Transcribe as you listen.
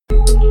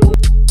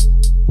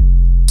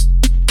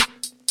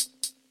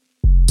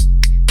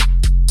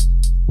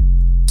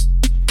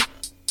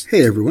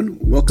Hey everyone,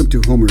 welcome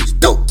to Homer's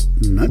Dope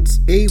Nuts,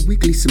 a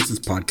weekly Simpsons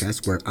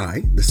podcast where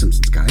I, the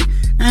Simpsons guy,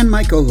 and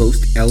my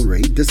co-host El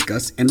Ray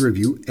discuss and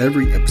review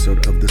every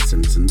episode of The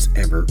Simpsons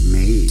ever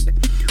made.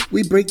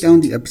 We break down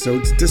the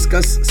episodes,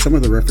 discuss some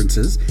of the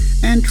references,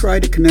 and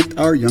try to connect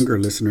our younger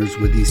listeners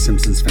with the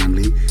Simpsons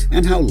family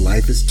and how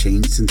life has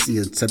changed since the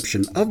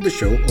inception of the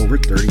show over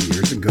 30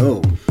 years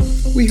ago.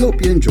 We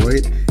hope you enjoy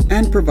it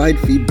and provide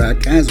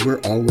feedback as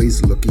we're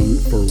always looking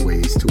for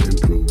ways to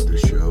improve the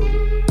show.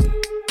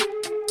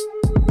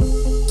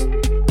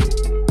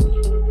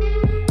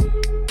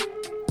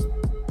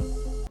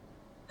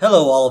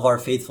 Hello all of our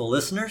faithful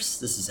listeners,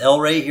 this is El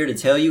Ray here to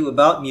tell you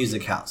about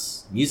Music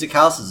House. Music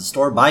House is a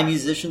store by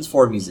musicians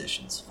for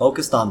musicians,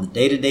 focused on the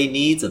day-to-day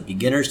needs of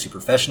beginners to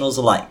professionals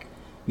alike.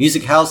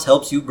 Music House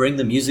helps you bring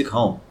the music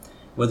home.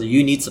 Whether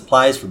you need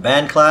supplies for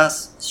band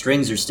class,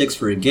 strings or sticks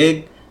for a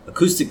gig,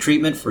 acoustic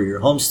treatment for your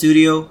home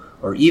studio,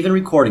 or even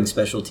recording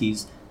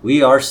specialties,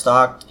 we are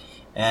stocked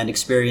and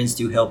experienced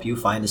to help you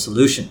find a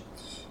solution.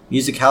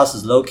 Music House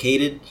is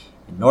located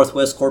in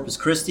Northwest Corpus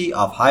Christi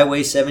off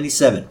Highway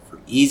 77 for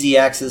easy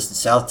access to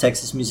South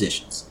Texas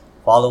musicians.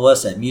 Follow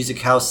us at Music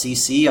House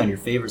CC on your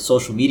favorite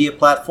social media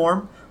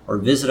platform or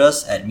visit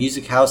us at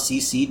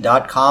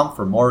musichousecc.com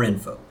for more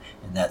info.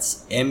 And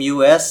that's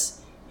MUSHAUS.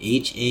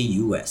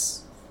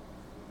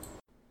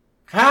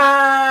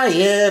 Hi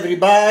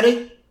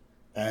everybody,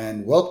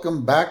 and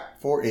welcome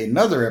back for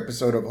another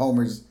episode of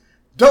Homer's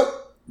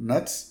Dope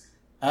Nuts.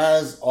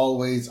 As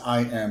always,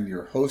 I am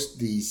your host,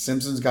 the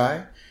Simpsons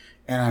guy,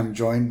 and I'm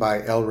joined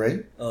by El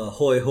Ray.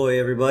 Hoy hoy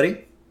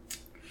everybody.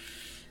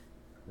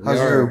 How's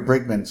your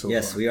break been so far?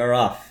 Yes, we are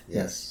off.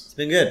 Yes. It's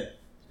been good.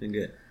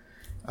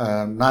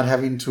 Not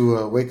having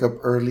to wake up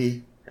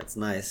early. That's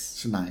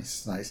nice.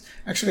 It's nice.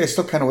 Actually, I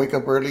still kind of wake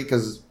up early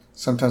because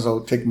sometimes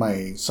I'll take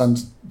my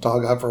son's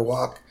dog out for a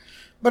walk.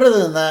 But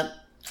other than that...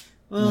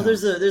 Well, no.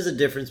 there's a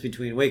difference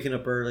between waking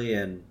up early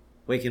and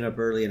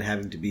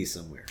having to be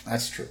somewhere.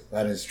 That's true.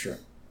 That is true.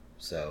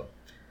 So...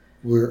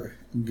 We're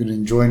going to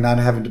enjoy not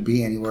having to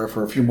be anywhere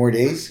for a few more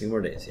days. A few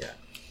more days, yeah.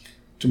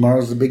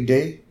 Tomorrow's the big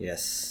day.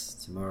 Yes.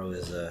 Tomorrow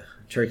is a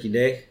turkey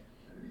day.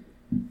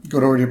 Go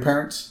over to your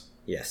parents?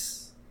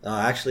 Yes.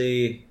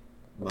 Actually,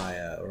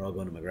 we're all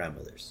going to my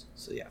grandmother's.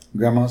 So, yeah.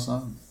 Grandma's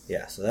son?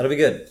 Yeah, so that'll be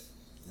good.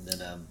 And then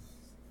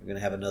we're going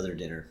to have another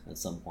dinner at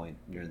some point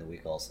during the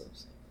week also.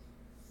 So.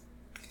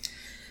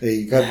 Hey,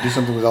 you got to do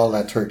something with all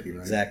that turkey, right?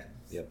 Exactly.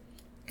 Yep.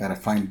 Got to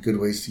find good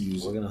ways to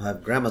use it. We're going to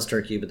have grandma's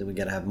turkey, but then we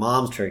got to have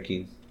mom's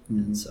turkey.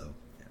 Mm-hmm. And so,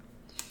 yeah.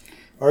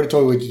 I already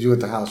told you what you do at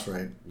the house,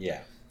 right?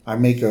 Yeah. I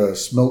make a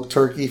smoked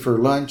turkey for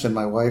lunch, and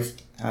my wife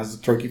has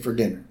the turkey for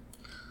dinner.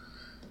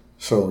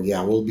 So,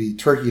 yeah, we'll be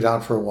turkeyed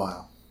out for a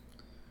while.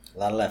 A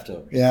lot of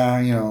leftovers.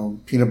 Yeah,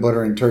 peanut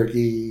butter and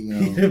turkey,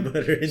 Peanut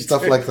butter and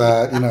stuff turkey. like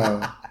that,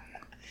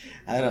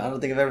 I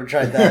don't think I've ever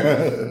tried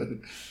that.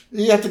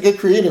 You have to get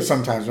creative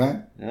sometimes,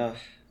 right? No,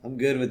 I'm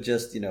good with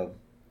just,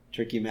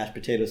 turkey mashed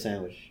potato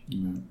sandwich.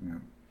 Yeah.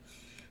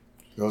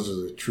 Those are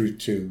the truth,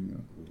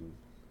 too.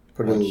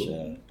 Put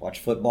Watch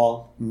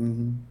football.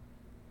 Mm-hmm.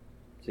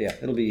 So, yeah,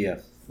 it'll be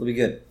good. We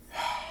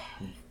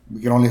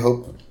can only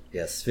hope.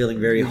 Yes,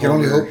 feeling very We can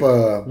only hope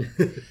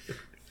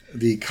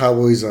the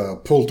Cowboys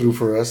pull through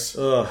for us.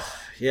 Oh,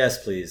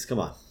 yes, please. Come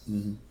on.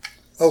 Mm-hmm.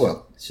 Oh,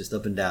 well. It's just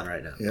up and down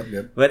right now.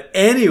 Yep. But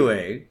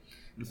anyway.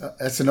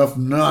 That's enough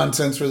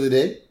nonsense for the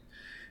day.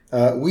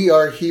 We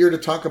are here to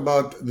talk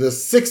about the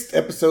 6th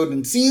episode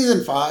in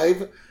Season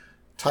 5,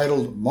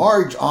 titled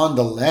Marge on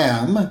the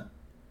Lam,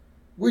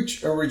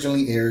 which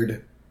originally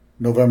aired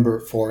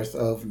November 4th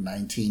of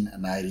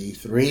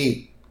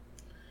 1993.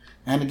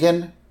 And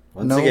again,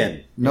 no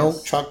yes.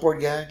 chalkboard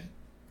gag?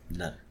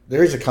 None.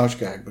 There is a couch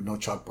gag, but no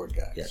chalkboard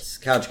gags. Yes,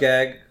 couch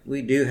gag.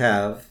 We do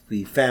have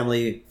the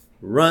family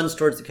runs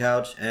towards the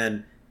couch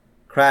and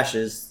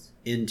crashes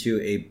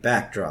into a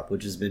backdrop,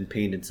 which has been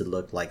painted to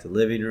look like the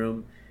living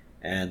room,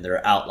 and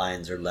their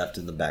outlines are left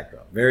in the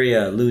backdrop. Very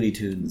Looney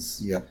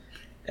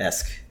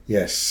Tunes-esque.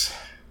 Yes.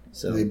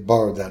 So they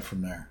borrowed that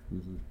from there.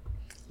 Mm-hmm.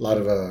 A lot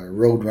of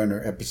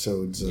Roadrunner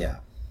episodes.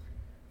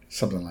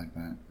 Something like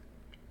that.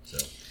 So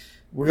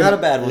not a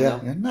bad one,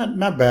 though. Yeah,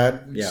 not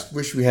bad. We just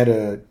wish we had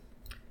a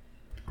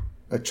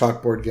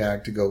chalkboard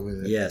gag to go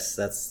with it. Yes,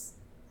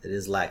 it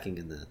is lacking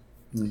in that.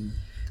 Mm-hmm.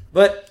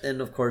 But,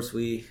 and of course,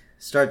 we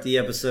start the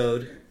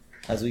episode,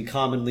 as we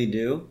commonly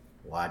do,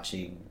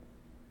 watching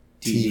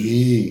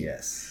TV.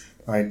 Yes.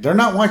 All right. They're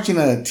not watching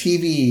a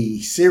TV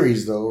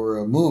series, though, or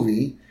a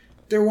movie.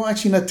 They're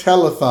watching a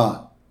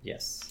telethon.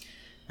 Yes.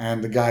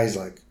 And the guy's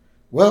like,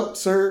 well,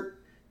 sir,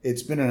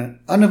 it's been an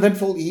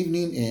uneventful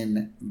evening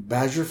in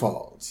Badger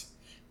Falls,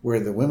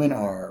 where the women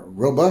are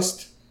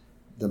robust,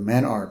 the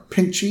men are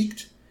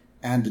pink-cheeked,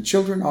 and the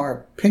children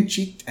are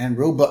pink-cheeked and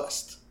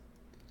robust.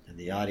 And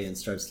the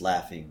audience starts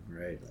laughing,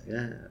 right? Like,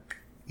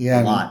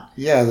 yeah. A lot.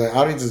 Yeah, the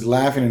audience is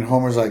laughing, and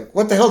Homer's like,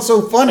 what the hell's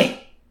so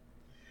funny?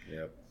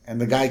 Yep. And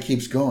the guy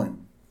keeps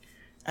going.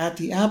 At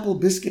the Apple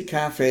Biscuit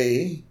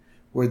Cafe,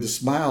 where the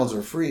smiles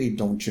are free,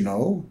 don't you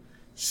know,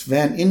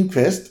 Sven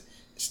Inquist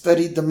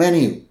studied the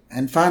menu,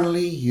 and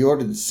finally he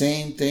ordered the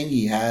same thing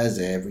he has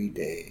every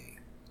day.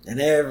 And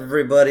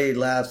everybody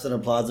laughs and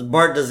applauds, and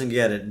Bart doesn't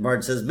get it. And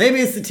Bart says, maybe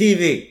it's the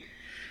TV.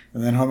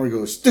 And then Homer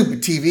goes,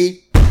 "Stupid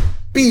TV,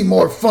 be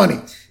more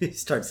funny." He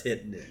starts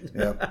hitting it.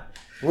 Yeah.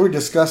 We were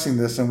discussing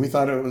this, and we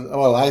thought it was,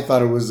 I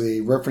thought it was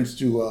a reference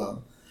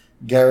to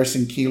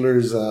Garrison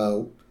Keillor's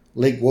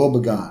Lake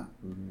Wobegon.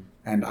 Mm-hmm.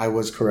 And I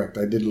was correct.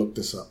 I did look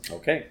this up.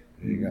 Okay.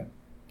 There you go.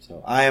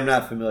 So I am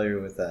not familiar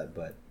with that,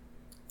 but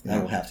I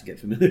will have to get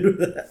familiar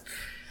with that.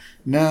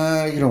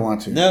 No, you don't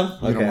want to. No?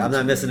 Okay. I'm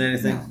not missing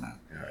anything? No.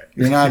 All right.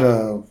 You're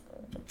not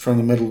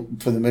from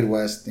the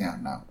Midwest. Yeah,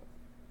 no.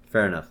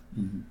 Fair enough.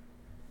 Mm-hmm.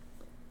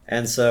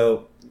 And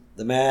so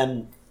the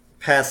man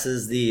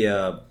passes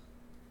the,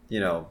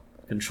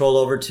 control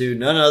over to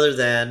none other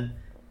than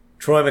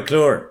Troy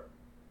McClure.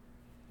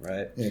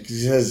 Right? Yeah,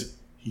 because he says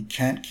he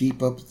can't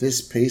keep up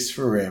this pace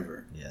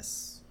forever.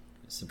 Yes.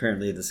 So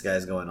apparently this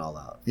guy's going all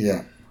out.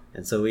 Yeah.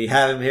 And so we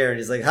have him here, and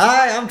he's like,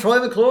 "Hi, I'm Troy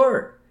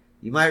McClure.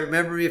 You might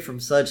remember me from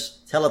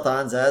such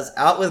telethons as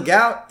Out with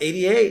Gout,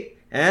 88,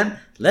 and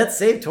Let's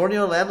Save Tony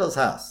Orlando's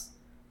House."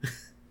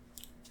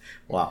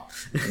 Wow.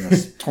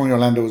 Yes, Tony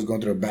Orlando was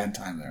going through a bad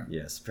time there.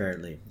 Yes,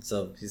 apparently.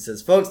 So he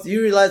says, "Folks, do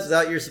you realize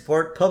without your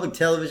support, public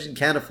television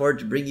can't afford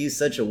to bring you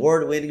such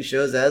award-winning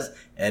shows as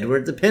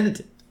Edward the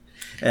Penitent?"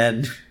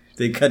 And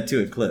they cut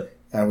to a clip.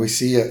 And we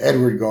see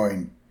Edward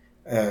going,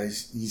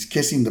 he's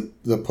kissing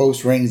the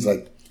post rings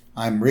like,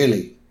 "I'm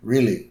really,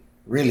 really,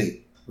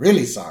 really,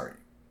 really sorry."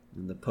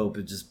 And the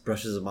Pope just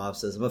brushes him off,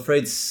 says, "I'm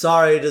afraid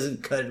sorry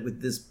doesn't cut it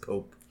with this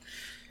Pope."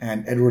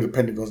 And Edward the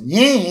Penitent goes,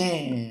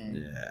 "Yeah."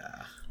 Yeah.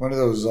 One of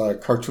those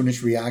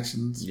cartoonish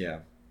reactions. Yeah.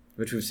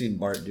 Which we've seen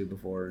Bart do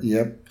before.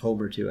 Yep.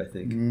 Homer too, I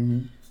think.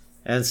 Mm-hmm.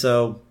 And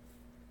so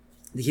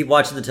they keep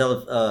watching the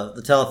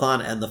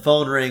telethon, and the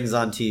phone rings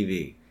on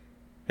TV.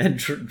 And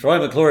Troy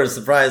McClure is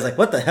surprised, like,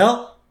 "What the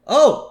hell?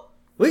 Oh,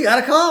 we got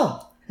a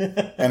call."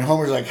 And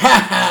Homer's like,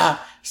 "Ha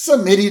ha!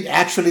 Some idiot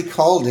actually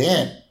called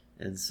in."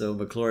 And so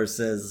McClure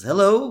says,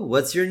 "Hello,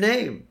 what's your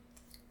name?"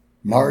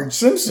 "Marge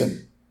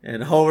Simpson."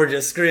 And Homer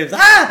just screams,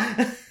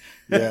 "Ah!"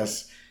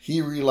 Yes. He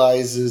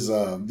realizes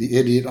the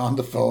idiot on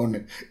the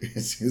phone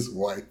is his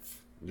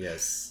wife.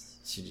 Yes.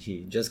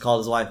 He just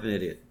called his wife an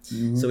idiot.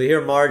 Mm-hmm. So we hear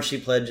Marge, she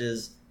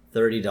pledges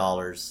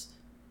 $30.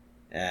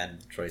 And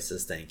Troy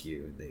says, "Thank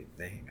you." And they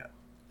hang up.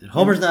 And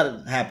Homer's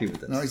not happy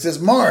with this. No, he says,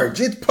 "Marge,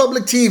 it's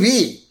public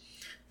TV.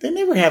 They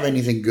never have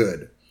anything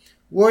good.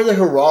 We're the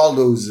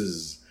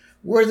Geraldoses.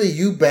 We're the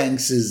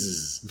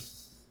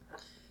Eubankses."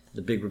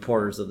 The big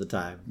reporters of the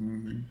time.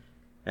 Mm-hmm.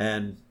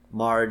 And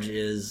Marge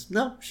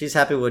she's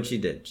happy with what she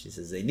did. She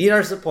says, "They need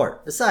our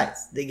support.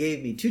 Besides, they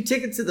gave me 2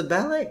 tickets to the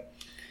ballet."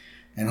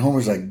 And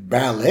Homer's like,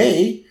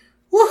 "Ballet?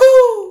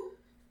 Woohoo!"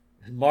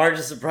 And Marge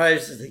is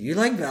surprised. She's like, "You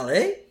like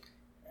ballet?"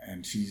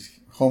 And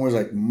Homer's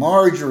like,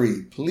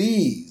 "Marjorie,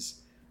 please.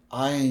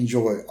 I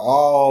enjoy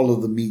all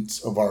of the meats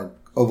of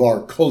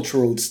our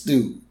cultural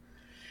stew."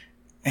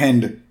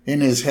 And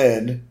in his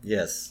head,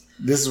 yes,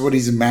 this is what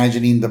he's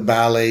imagining the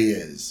ballet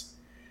is.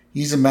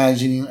 He's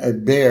imagining a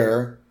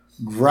bear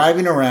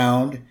driving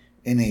around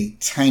in a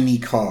tiny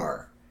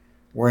car,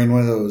 wearing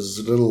one of those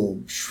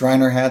little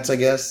Shriner hats, I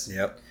guess.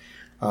 Yep.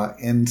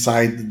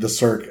 Inside the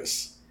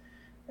circus.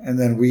 And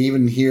then we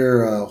even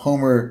hear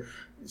Homer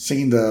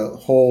singing the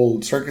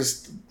whole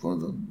circus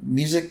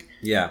music.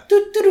 Yeah.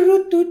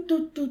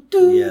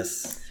 Do-do-do-do-do-do-do.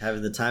 Yes.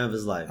 Having the time of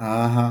his life.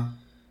 Uh-huh.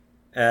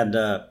 And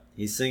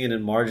he's singing,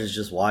 and Marge is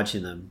just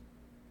watching them.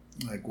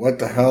 Like, what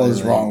the hell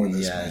is wrong with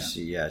this man?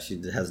 She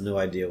has no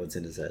idea what's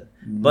in his head.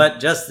 Mm-hmm. But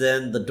just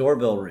then, the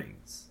doorbell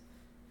rings.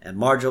 And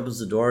Marge opens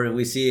the door, and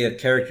we see a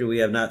character we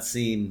have not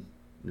seen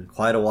in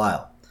quite a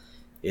while.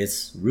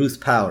 It's Ruth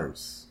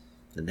Powers,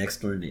 the next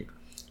door neighbor.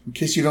 In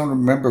case you don't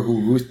remember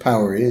who Ruth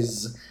Power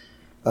is,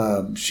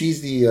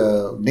 she's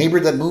the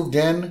neighbor that moved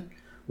in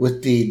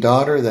with the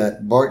daughter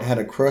that Bart had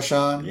a crush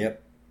on.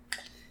 Yep.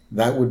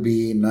 That would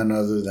be none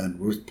other than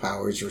Ruth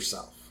Powers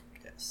herself.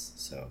 Yes.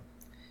 So,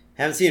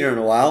 haven't seen her in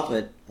a while,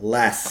 but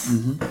alas,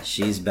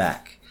 she's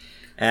back.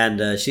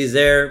 And she's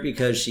there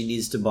because she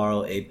needs to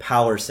borrow a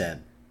power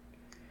sander.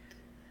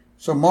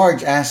 So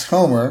Marge asks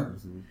Homer,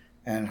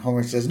 and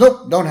Homer says,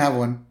 "Nope, don't have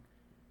one."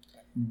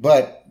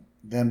 But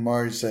then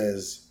Marge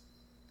says,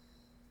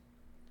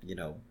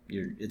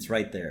 it's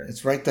right there.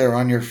 "It's right there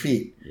on your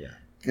feet." Yeah.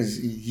 Because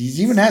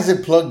he even has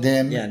it plugged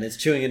in. Yeah, and it's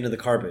chewing into the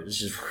carpet. It's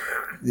just...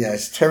 Yeah,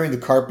 it's tearing the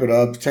carpet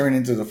up, tearing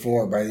into the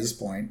floor by this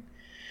point.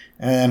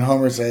 And then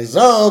Homer says,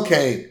 "Oh,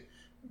 okay.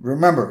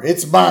 Remember,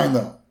 it's mine,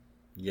 though."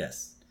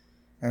 Yes.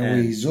 And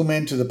we zoom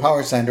into the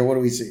power sander. What do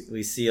we see?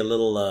 We see a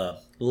little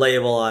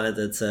label on it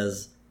that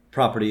says,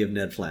 "Property of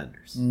Ned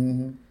Flanders."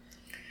 Mm-hmm.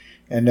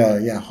 And,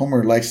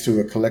 Homer likes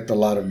to collect a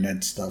lot of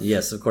Ned stuff.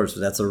 Yes, of course.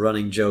 That's a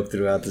running joke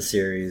throughout the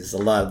series. A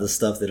lot of the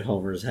stuff that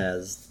Homer's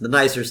has, the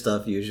nicer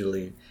stuff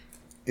usually,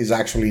 is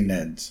actually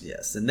Ned's.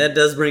 Yes, and Ned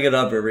does bring it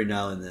up every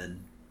now and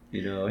then.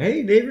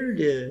 "Hey, neighbor.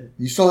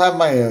 You still have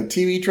my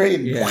TV tray?"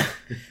 And yeah.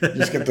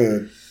 just get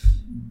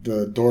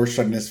the door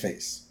shut in his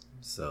face.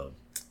 So,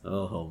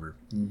 oh, Homer.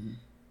 Mm-hmm.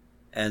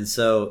 And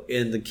so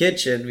in the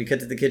kitchen, we cut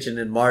to the kitchen,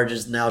 and Marge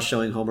is now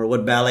showing Homer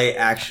what ballet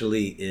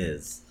actually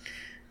is.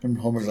 And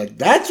Homer's like,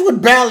 that's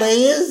what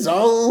ballet is?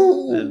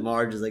 Oh. And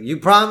Marge is like, you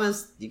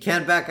promised you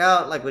can't back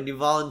out, like when you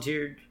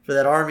volunteered for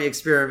that army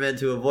experiment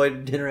to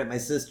avoid dinner at my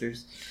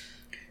sister's.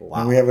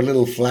 Wow. And we have a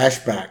little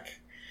flashback.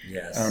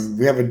 Yes.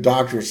 We have a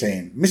doctor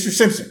saying, Mr.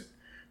 Simpson,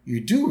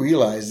 you do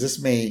realize this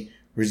may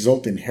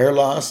result in hair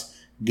loss,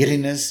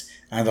 giddiness,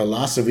 and the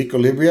loss of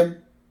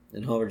equilibrium?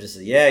 And Homer just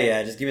said,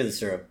 yeah, just give me the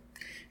syrup.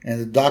 And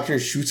the doctor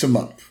shoots him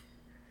up.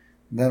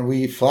 Then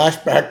we flash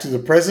back to the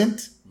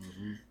present.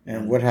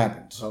 And what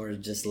happens? Homer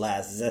just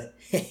laughs. He says,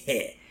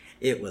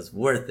 it was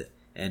worth it.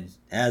 And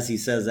as he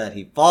says that,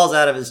 he falls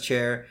out of his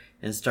chair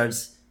and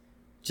starts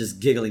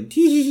just giggling.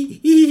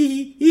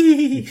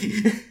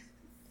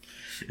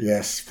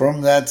 Yes,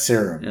 from that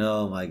serum.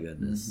 Oh, my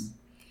goodness. Mm-hmm.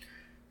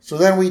 So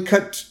then we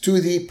cut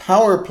to the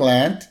power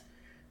plant,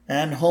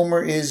 and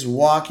Homer is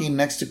walking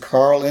next to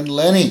Carl and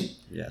Lenny.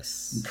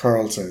 Yes. And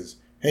Carl says,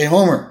 hey,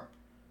 Homer,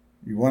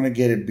 you want to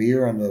get a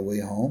beer on the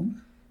way home?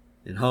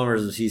 And Homer,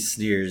 he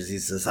sneers. He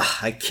says,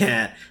 I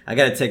can't. I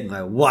got to take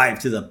my wife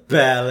to the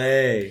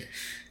ballet.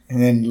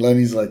 And then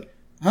Lenny's like,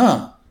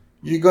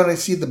 you're going to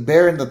see the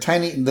bear in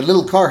the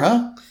little car,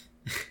 huh?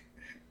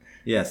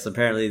 Yes,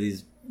 apparently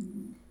these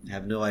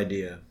have no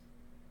idea.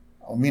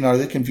 I mean, are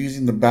they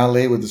confusing the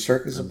ballet with the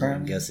circus,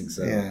 apparently? I'm guessing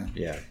so.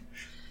 Yeah.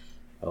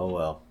 Oh,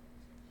 well.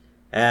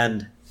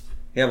 And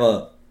we have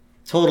a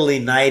totally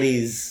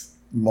 90s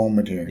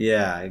moment here.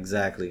 Yeah,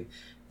 exactly.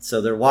 So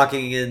they're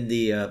walking in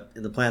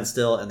the plant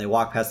still, and they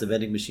walk past the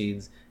vending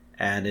machines,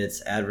 and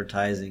it's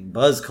advertising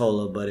Buzz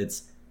Cola, but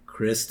it's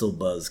Crystal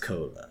Buzz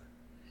Cola.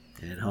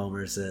 And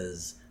Homer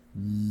says,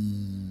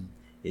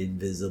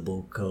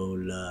 invisible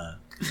cola.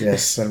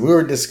 Yes, and we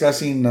were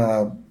discussing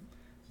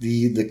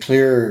the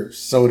clear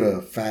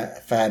soda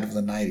fad of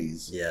the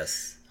 90s.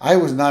 Yes. I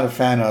was not a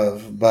fan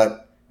of,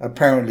 but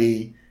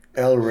apparently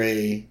El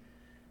Rey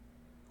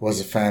was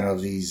a fan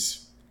of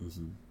these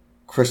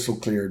crystal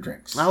clear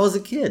drinks. I was a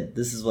kid.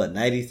 This is what,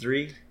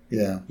 93?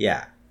 Yeah.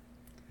 Yeah.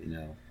 You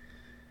know.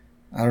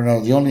 I don't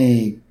know. The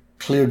only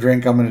clear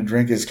drink I'm going to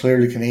drink is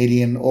clearly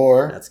Canadian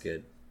or That's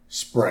good.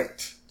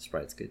 Sprite.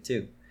 Sprite's good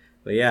too.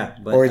 But yeah.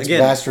 But or its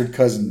again, bastard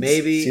cousin,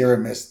 maybe Sierra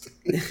Mist.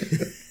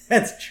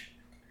 That's true.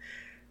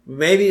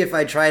 Maybe if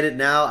I tried it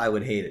now, I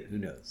would hate it. Who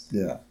knows?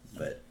 Yeah.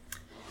 But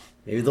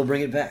maybe they'll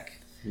bring it back.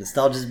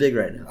 Nostalgia's big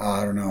right now.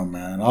 I don't know,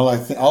 man. All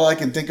I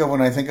can think of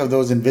when I think of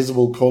those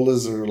invisible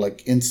colas are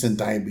like instant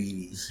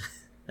diabetes.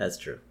 That's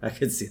true. I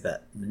could see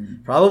that.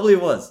 Probably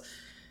was.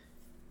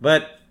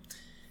 But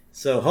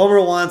so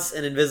Homer wants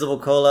an invisible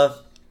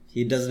cola.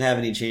 He doesn't have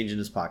any change in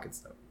his pockets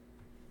though.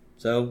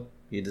 So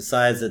he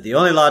decides that the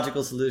only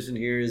logical solution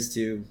here is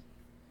to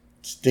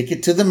stick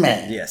it to the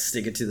man. Yes,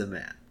 stick it to the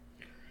man.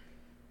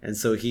 And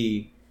so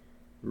he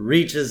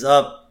reaches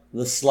up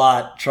the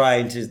slot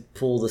trying to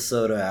pull the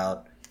soda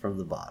out from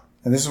the bottom.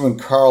 And this is when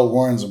Carl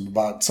warns him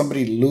about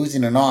somebody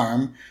losing an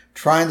arm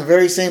trying the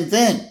very same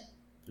thing.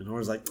 And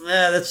Homer's like,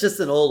 that's just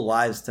an old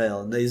wives' tale.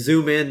 And they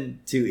zoom in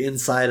to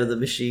inside of the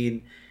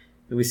machine,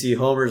 and we see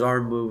Homer's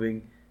arm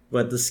moving,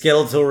 but the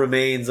skeletal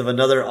remains of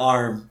another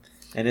arm,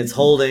 and it's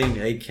holding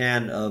a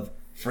can of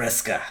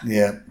Fresca.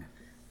 Yeah.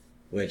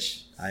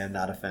 Which I am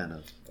not a fan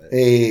of.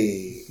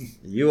 Hey.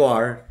 You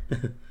are.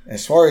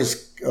 As far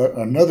as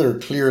another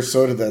clear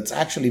soda that's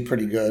actually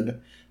pretty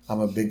good, I'm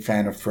a big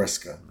fan of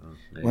Fresca.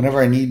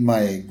 Whenever I need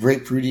my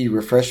grapefruity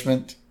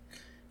refreshment,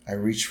 I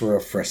reach for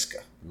a Fresca.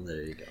 Well,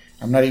 there you go.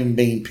 I'm not even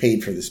being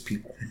paid for this,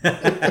 people.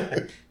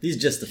 He's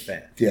just a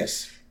fan.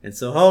 Yes. And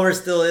so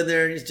Homer's still in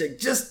there, and he's like,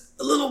 just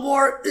a little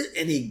more.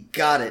 And he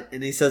got it.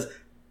 And he says,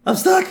 I'm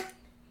stuck.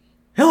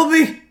 Help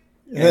me.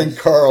 And then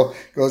Carl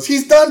goes,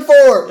 he's done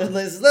for. And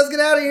they says, let's get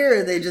out of here.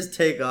 And they just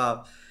take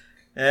off.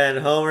 And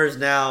Homer's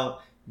now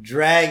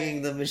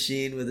dragging the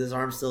machine with his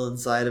arm still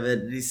inside of it.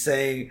 And he's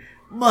saying,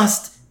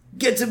 must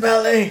get to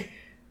ballet.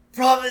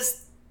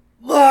 Promise,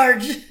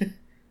 Marge.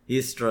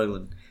 He's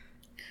struggling.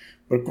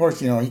 But of course,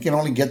 he can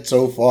only get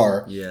so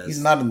far. Yes.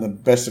 He's not in the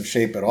best of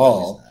shape at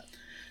all.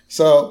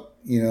 So,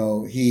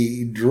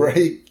 he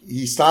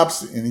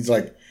stops and he's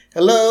like,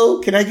 hello,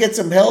 can I get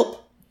some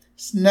help?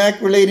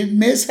 Snack-related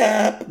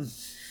mishap.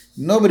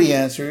 Nobody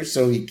answers,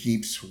 so he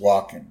keeps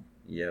walking.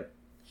 Yep.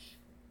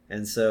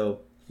 And so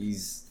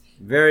he's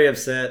very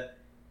upset,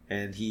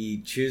 and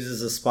he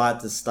chooses a spot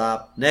to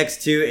stop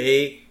next to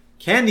a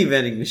candy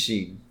vending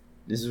machine.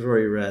 This is where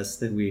he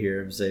rests, and we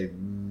hear him say,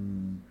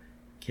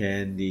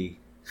 candy.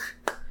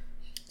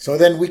 So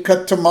then we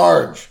cut to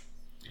Marge.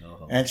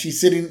 And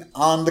she's sitting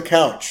on the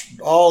couch,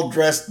 all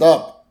dressed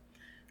up.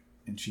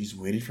 And she's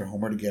waiting for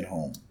Homer to get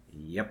home.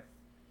 Yep.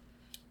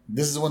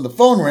 This is when the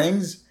phone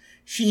rings.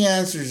 She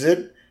answers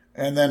it.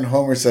 And then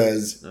Homer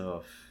says,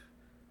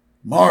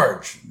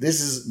 Marge,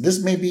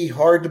 this may be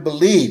hard to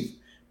believe,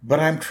 but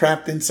I'm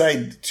trapped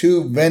inside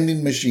 2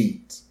 vending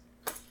machines.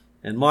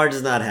 And Marge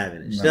is not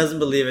having it. She doesn't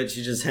believe it.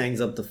 She just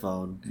hangs up the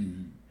phone.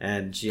 Mm-hmm.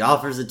 And she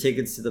offers the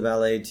tickets to the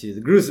ballet to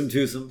the Gruesome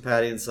Twosome,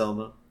 Patty and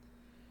Selma.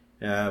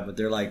 But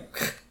they're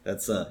like,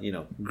 That's,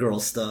 girl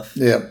stuff.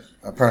 Yeah.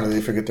 Apparently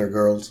they forget they're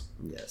girls.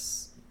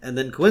 Yes. And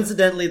then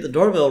coincidentally, the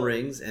doorbell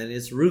rings, and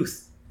it's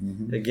Ruth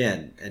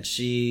again. And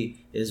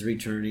she is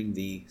returning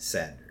the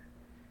sander.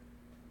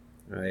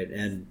 All right.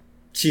 And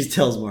she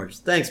tells Marge,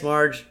 "Thanks,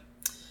 Marge.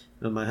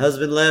 When my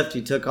husband left,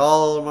 he took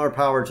all of our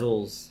power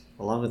tools,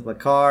 along with my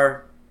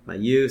car, my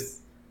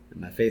youth,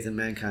 and my faith in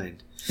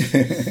mankind."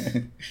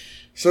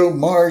 So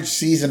Marge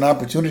sees an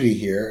opportunity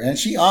here, and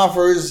she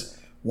offers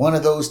one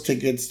of those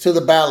tickets to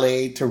the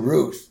ballet to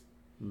Ruth.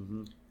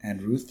 Mm-hmm.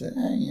 And Ruth,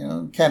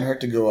 can't hurt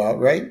to go out,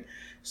 right?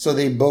 So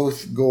they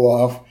both go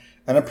off,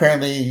 and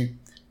apparently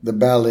the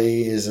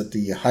ballet is at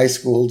the high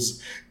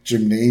school's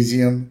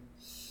gymnasium.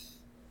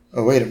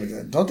 Oh, wait a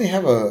minute. Don't they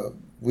have a...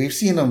 We've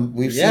seen them...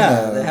 They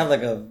have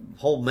like a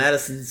whole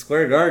Madison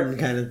Square Garden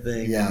kind of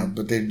thing. Yeah,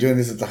 but they're doing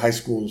this at the high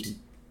school's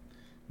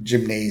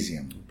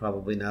gymnasium.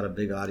 Probably not a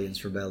big audience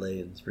for ballet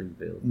in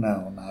Springfield.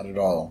 No, not at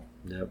all.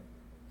 Yep.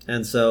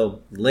 And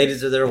so the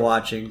ladies are there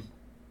watching,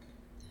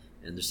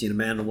 and they're seeing a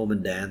man and a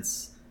woman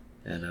dance.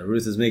 And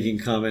Ruth is making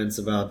comments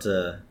about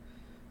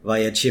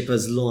Vaya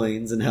Chipa's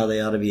loins and how they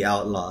ought to be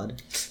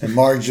outlawed. And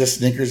Marge just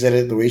snickers at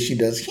it the way she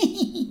does.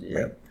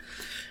 Yep.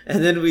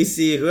 And then we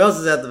see who else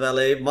is at the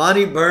ballet?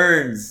 Monty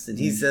Burns. And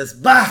he says,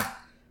 "Bah!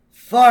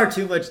 Far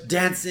too much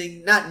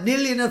dancing, not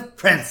nearly enough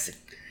prancing."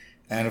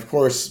 And of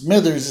course,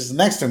 Smithers is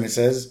next to him. He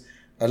says,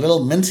 "A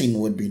little mincing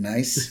would be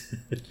nice."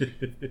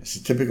 It's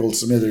a typical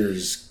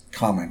Smithers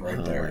comment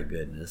right there. Oh my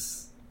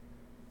goodness.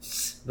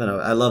 But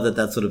I love that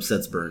that's what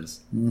upsets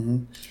Burns.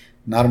 Mm-hmm.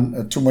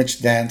 Not too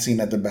much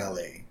dancing at the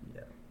ballet.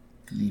 Yeah.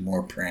 Need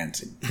more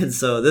prancing. And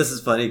so this is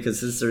funny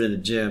because since they're in a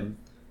gym,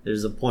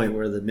 there's a point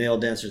where the male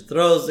dancer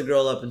throws the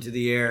girl up into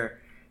the air,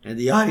 and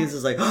the audience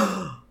is like,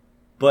 "Oh!"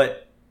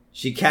 But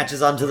she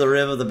catches onto the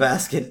rim of the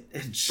basket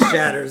and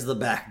shatters the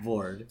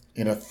backboard.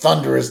 In a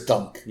thunderous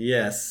dunk.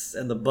 Yes,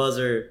 and the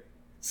buzzer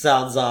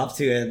sounds off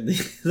to end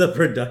the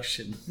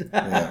production.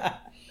 Yeah.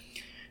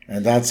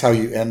 And that's how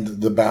you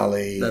end the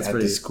ballet at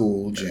the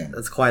school gym.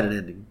 That's quite an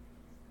ending.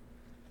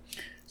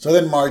 So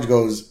then Marge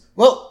goes,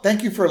 "Well,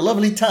 thank you for a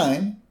lovely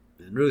time."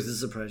 And Ruth is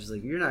surprised. She's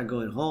like, "You're not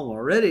going home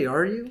already,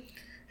 are you?"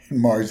 And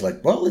Marge's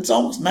like, "Well, it's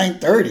almost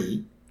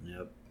 9:30.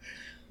 Yep.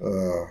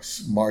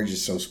 Marge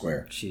is so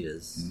square. She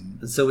is.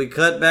 Mm-hmm. And so we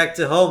cut back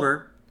to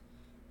Homer,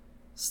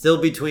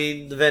 still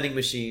between the vending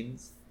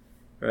machines,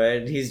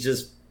 right? And he's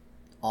just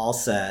all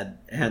sad.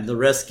 And the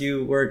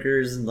rescue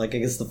workers and I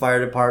guess the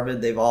fire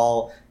department,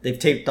 they've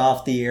taped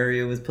off the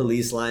area with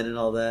police line and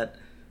all that.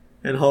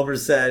 And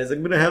Homer's sad. He's like,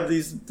 "I'm going to have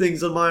these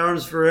things on my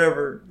arms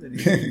forever." And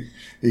he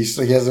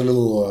has a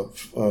little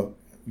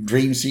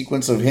dream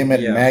sequence of him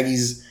at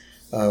Maggie's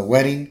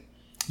wedding.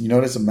 You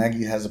notice that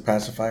Maggie has a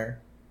pacifier?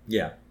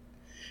 Yeah.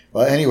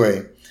 Well,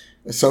 anyway,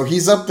 so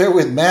he's up there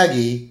with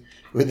Maggie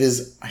with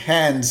his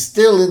hands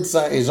still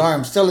inside, his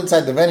arms still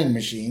inside the vending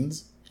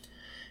machines.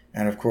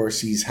 And of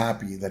course, he's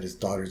happy that his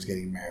daughter's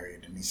getting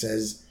married. And he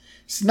says,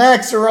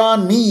 "Snacks are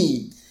on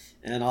me."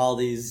 And all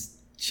these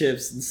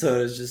chips and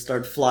sodas just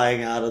start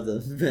flying out of the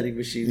vending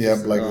machines.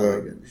 Yep,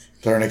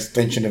 they're an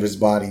extension of his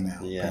body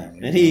now. Yeah.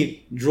 Apparently. And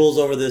he drools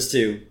over this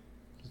too.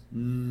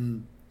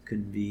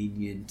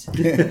 Convenient.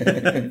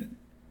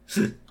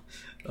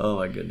 Oh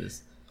my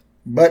goodness.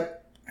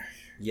 But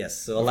yes,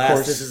 so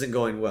alas, this isn't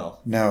going well.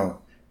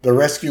 No. The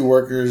rescue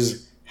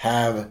workers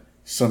have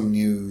some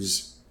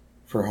news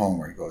for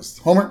Homer. He goes,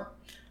 "Homer,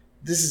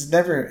 this is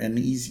never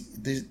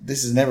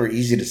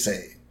easy to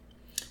say.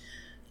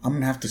 I'm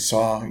going to have to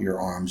saw your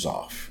arms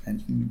off."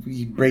 And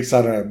he breaks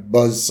out a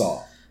buzz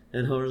saw.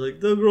 And Homer's like,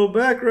 "They'll grow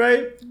back,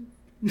 right?"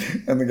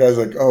 And the guy's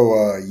like,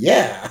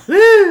 yeah.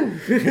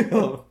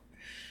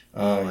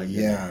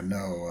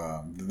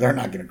 They're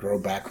not going to grow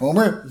back,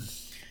 Homer.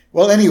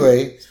 Well,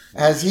 anyway,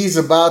 as he's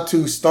about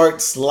to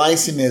start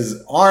slicing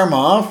his arm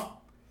off,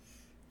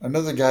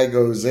 another guy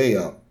goes, "Hey,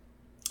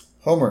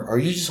 Homer, are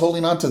you just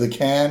holding on to the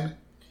can?"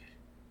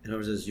 And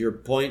Homer says, "Your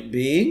point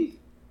being?"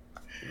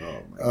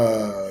 Oh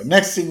my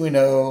next thing we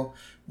know,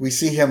 we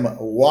see him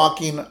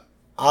walking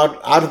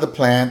out of the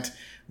plant,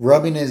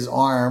 rubbing his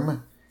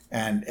arm,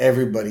 and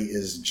everybody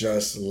is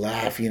just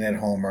laughing at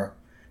Homer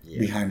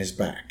behind his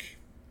back.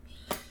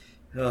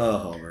 Oh,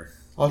 Homer.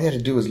 All he had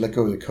to do was let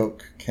go of the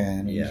Coke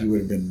can, and he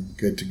would have been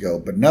good to go.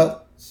 But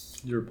no.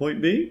 Your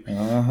point being?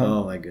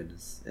 Oh, my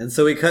goodness. And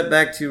so we cut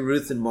back to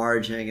Ruth and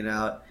Marge hanging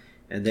out,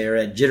 and they're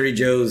at Jittery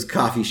Joe's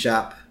coffee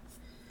shop.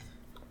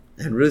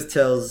 And Ruth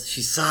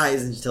she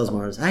sighs, and she tells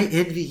Marge, "I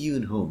envy you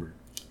and Homer."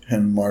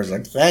 And Marge's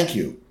like, "Thank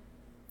you."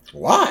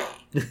 "Why?"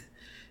 And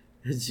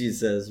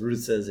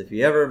Ruth says, "If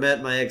you ever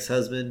met my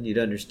ex-husband, you'd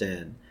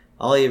understand.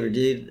 All he ever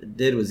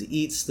did was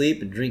eat,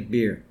 sleep, and drink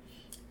beer."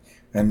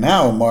 And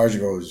now Marge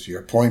goes,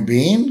 "Your point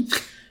being?"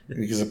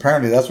 Because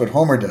apparently that's what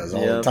Homer does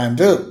all the time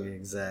too.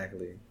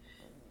 Exactly.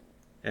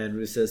 And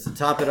Ruth says, "To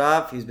top it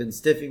off, he's been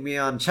stiffing me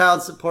on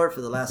child support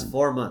for the last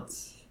 4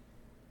 months."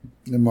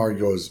 And Marge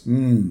goes,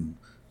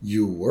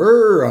 "You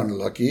were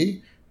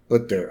unlucky,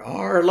 but there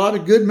are a lot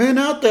of good men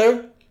out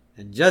there."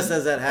 And just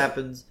as that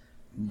happens,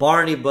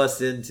 Barney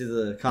busts into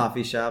the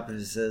coffee shop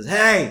and says,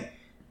 "Hey,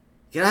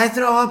 Can I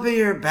throw up in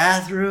your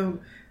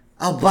bathroom?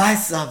 I'll buy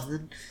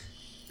something.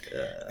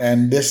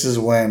 And this is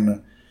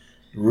when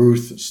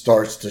Ruth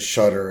starts to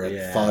shudder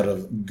at thought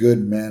of good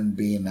men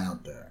being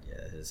out there.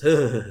 Yes.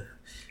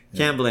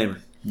 Can't blame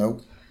her.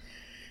 Nope.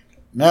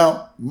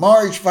 Now,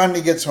 Marge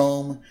finally gets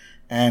home,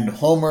 and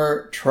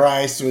Homer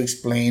tries to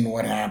explain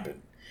what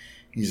happened.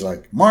 He's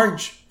like,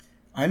 Marge,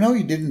 I know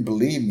you didn't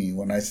believe me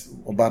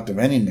about the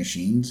vending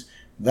machines.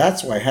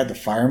 That's why I had the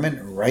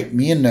fireman write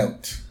me a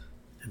note.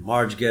 And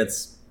Marge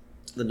gets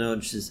the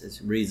note. It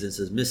reads, it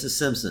says, Mrs.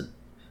 Simpson,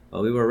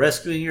 while we were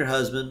rescuing your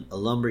husband, a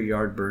lumber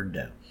yard burned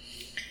down.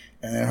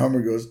 And then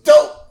Homer goes,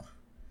 dope!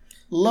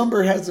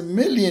 Lumber has a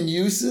million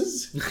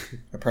uses.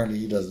 Apparently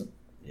he doesn't.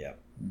 Yeah.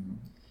 Mm-hmm.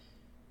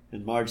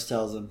 And Marge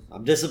tells him,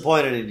 I'm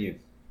disappointed in you.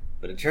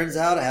 But it turns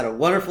out I had a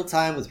wonderful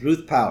time with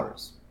Ruth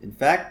Powers. In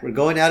fact, we're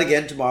going out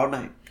again tomorrow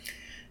night.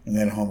 And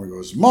then Homer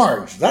goes,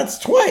 Marge, that's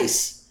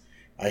twice.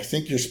 I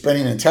think you're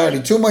spending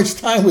entirely too much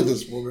time with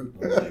this woman.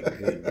 Oh my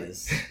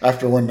goodness.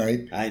 After one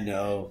night. I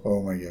know.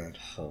 Oh my God.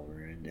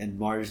 Homer. And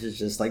Marge is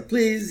just like,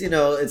 please,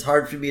 it's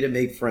hard for me to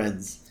make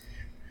friends.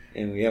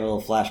 And we have a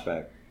little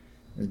flashback.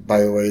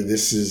 By the way,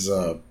 this is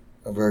a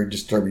very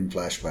disturbing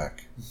flashback.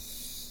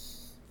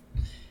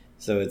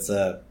 So it's,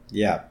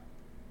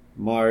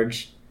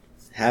 Marge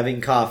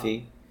having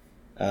coffee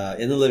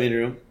in the living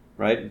room,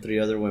 right? And 3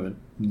 other women.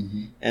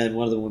 Mm-hmm. And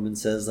one of the women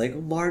says, like,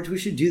 oh, Marge, we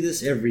should do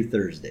this every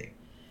Thursday.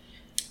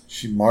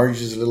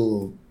 Marge's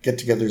little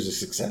get-together is a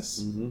success.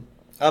 Mm-hmm.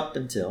 Up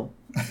until.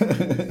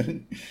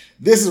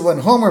 This is when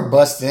Homer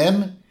busts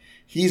in.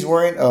 He's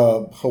wearing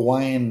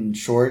Hawaiian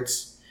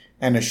shorts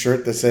and a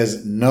shirt that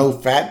says no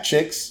fat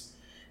chicks.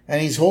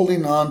 And he's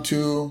holding on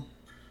to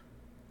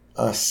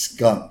a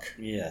skunk.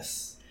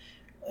 Yes.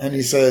 And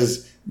he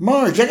says,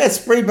 Marge, I got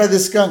sprayed by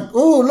this skunk.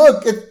 Oh,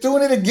 look, it's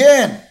doing it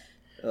again.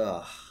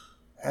 Ugh.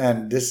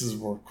 And this is,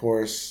 of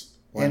course,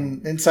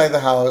 inside the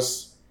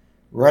house,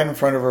 right in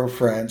front of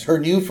her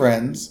new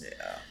friends.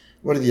 Yeah.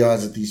 What are the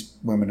odds that these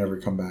women ever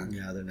come back?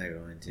 Yeah, they're not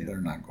going to. They're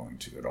not going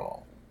to at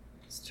all.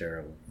 It's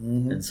terrible.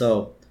 Mm-hmm. And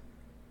so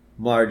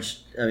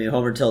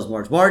Homer tells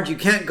Marge, you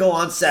can't go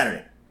on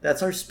Saturday.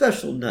 That's our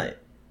special night.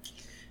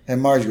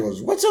 And Marge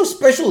goes, what's so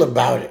special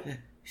about it?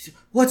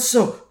 What's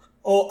so...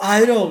 Oh,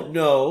 I don't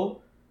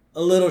know.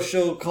 A little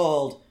show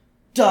called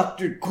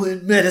Dr.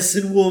 Quinn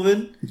Medicine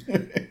Woman.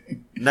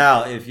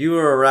 Now, if you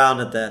were around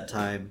at that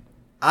time,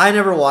 I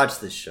never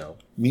watched this show.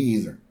 Me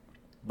either.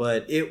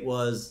 But it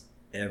was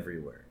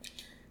everywhere.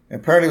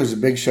 Apparently it was a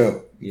big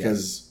show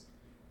because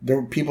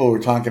people were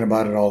talking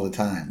about it all the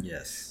time.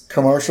 Yes.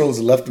 Commercials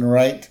left and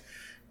right.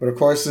 But of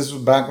course, this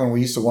was back when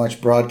we used to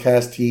watch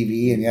broadcast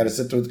TV and you had to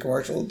sit through the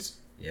commercials.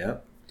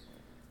 Yep.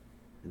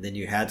 And then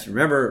you had to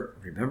remember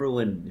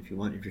when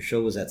if your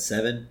show was at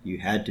 7, you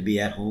had to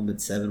be at home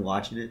at 7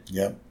 watching it.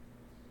 Yep.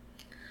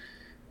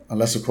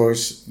 Unless, of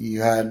course,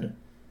 you had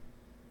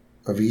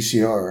a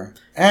VCR.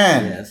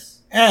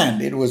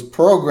 And it was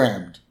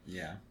programmed.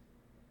 Yeah.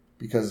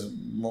 Because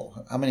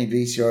how many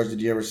VCRs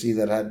did you ever see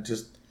that had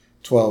just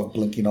 12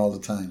 blinking all the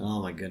time?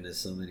 Oh my goodness,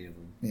 so many of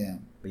them. Yeah.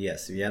 But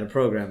yes, if you had a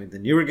programming,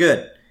 then you were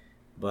good.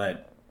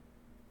 But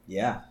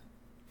yeah.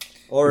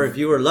 Or if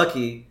you were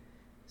lucky,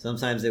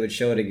 sometimes they would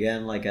show it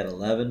again like at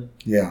 11.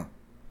 Yeah.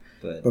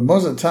 But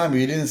most of the time,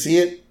 if you didn't see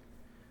it,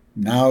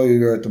 now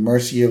you're at the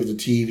mercy of the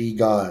TV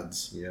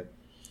gods. Yep.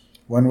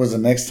 When was the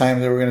next time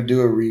they were going to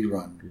do a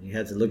rerun? You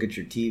had to look at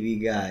your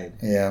TV guide.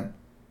 Yeah.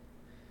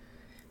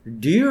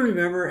 Do you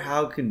remember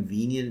how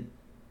convenient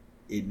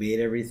it made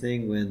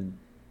everything when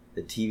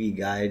the TV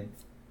guide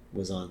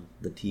was on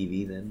the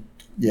TV then?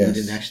 Yes. You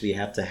didn't actually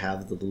have to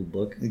have the little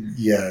book?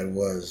 Yeah, it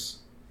was.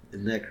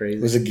 Isn't that crazy?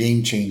 It was a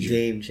game changer.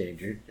 Game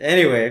changer.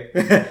 Anyway.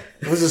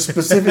 It was a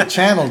specific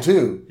channel,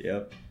 too.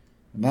 Yep.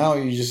 Now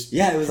you just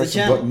it was a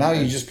channel. Button. Now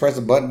you just press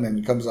a button and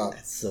it comes up.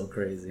 It's so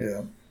crazy.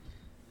 Yeah.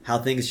 How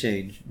things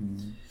change.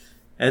 Mm-hmm.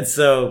 And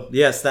so,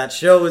 yes, that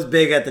show was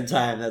big at the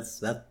time.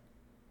 That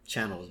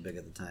channel was big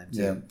at the time,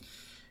 too. Yeah.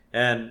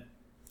 And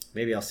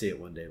maybe I'll see it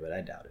one day, but I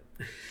doubt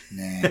it.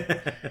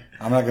 Nah.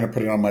 I'm not going to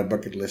put it on my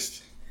bucket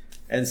list.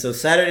 And so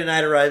Saturday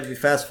night arrives. We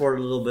fast forward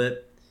a little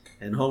bit.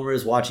 And Homer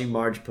is watching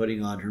Marge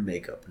putting on her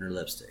makeup and her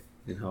lipstick.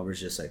 And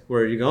Homer's just like,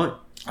 where are you going?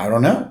 I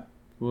don't know.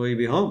 Will you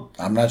be home?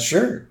 I'm not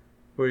sure.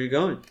 Where are you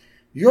going?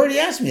 You already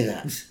asked me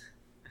that.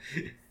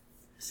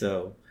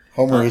 So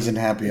Homer isn't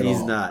happy at all.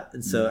 He's not.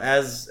 And so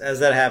as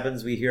that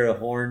happens, we hear a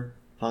horn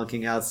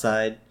honking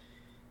outside.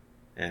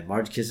 And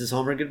Marge kisses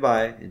Homer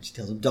goodbye. And she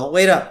tells him, don't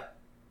wait up.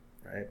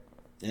 Right?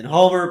 And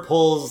Homer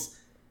pulls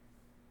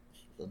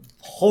a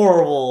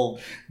horrible...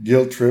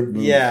 guilt trip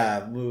move.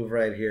 Yeah, move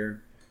right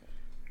here.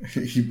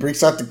 He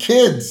breaks out the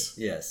kids.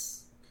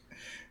 Yes.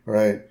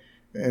 Right.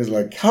 And it's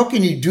like, how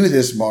can you do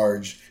this,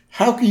 Marge?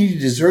 How can you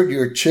desert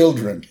your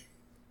children?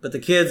 But the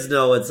kids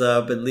know what's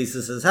up. And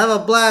Lisa says, have a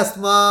blast,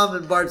 Mom.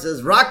 And Bart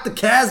says, rock the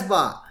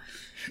Casbah.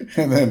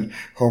 And then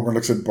Homer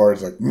looks at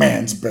Bart like,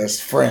 man's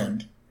best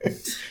friend.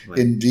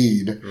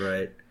 Indeed.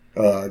 Right.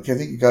 I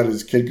think he got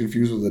his kid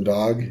confused with a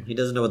dog. He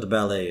doesn't know what the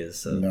ballet is.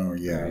 So no,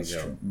 yeah, that's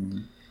true. Mm-hmm.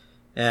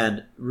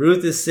 And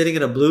Ruth is sitting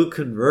in a blue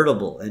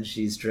convertible, and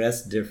she's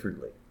dressed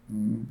differently.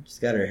 Mm-hmm. She's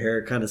got her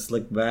hair kind of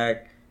slicked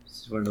back.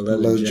 She's wearing a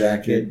leather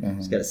jacket.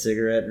 She's got a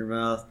cigarette in her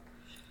mouth.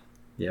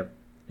 Yep.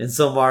 And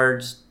so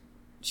Marge,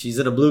 she's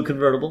in a blue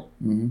convertible.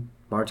 Mm-hmm.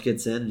 Marge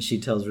gets in, and she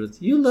tells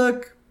Ruth, "You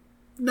look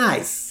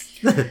nice."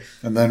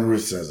 And then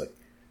Ruth says,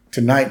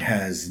 "Tonight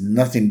has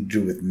nothing to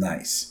do with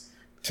nice.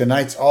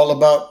 Tonight's all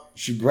about,"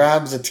 she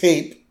grabs a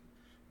tape,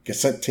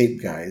 cassette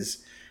tape,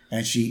 guys,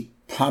 and she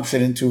pops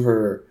it into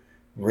her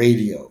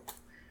radio.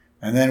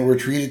 And then we're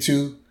treated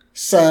to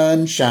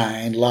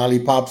sunshine,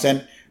 lollipops,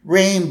 and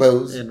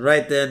rainbows. And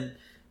right then,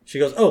 she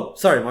goes, "Oh,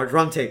 sorry, Marge,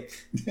 wrong tape."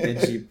 And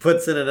she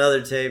puts in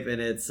another tape,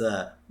 and it's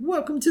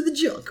 "Welcome to the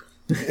Jungle."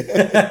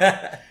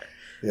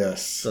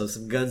 Yes. So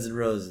some Guns N'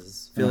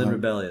 Roses, feeling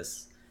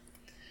rebellious.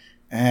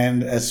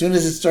 And as soon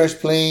as it starts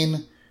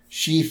playing,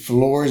 she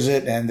floors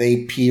it, and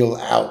they peel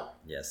out.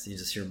 Yes, you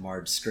just hear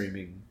Marge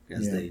screaming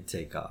as they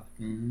take off.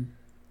 Mm-hmm.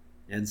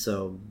 And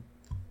so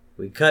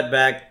we cut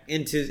back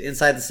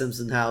inside the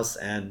Simpson house,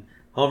 and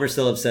Homer's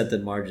still upset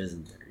that Marge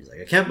isn't there. He's like,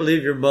 "I can't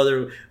believe your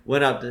mother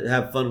went out to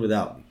have fun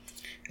without me."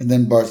 And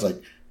then Bart's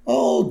like,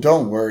 "Oh,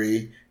 don't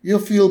worry. You'll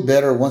feel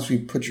better once we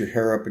put your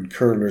hair up in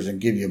curlers and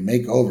give you a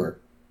makeover,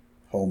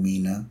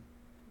 Homina."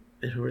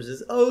 And Homer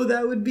says, "Oh,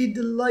 that would be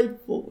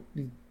delightful."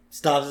 He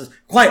stops and says,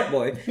 "Quiet,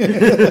 boy."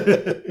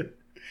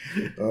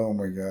 Oh,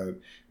 my God.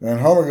 And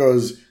Homer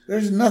goes,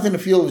 "There's nothing to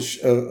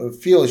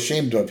feel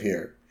ashamed of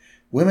here.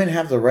 Women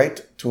have the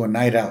right to a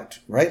night out.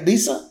 Right,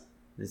 Lisa?"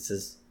 He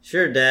says,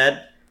 "Sure,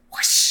 Dad."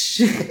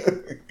 Whoosh.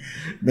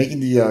 Making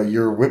the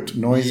your whipped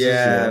noises.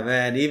 Yeah,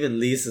 man. Even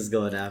Lisa's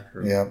going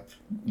after him. Yeah.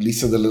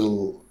 Lisa, the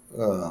little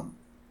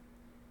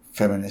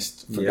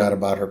feminist, forgot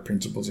about her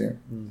principles here.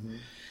 Mm-hmm.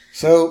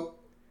 So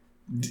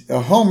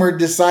Homer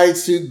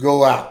decides to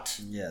go out.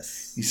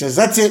 Yes. He says,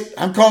 "That's it.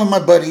 I'm calling my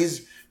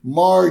buddies.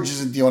 Marge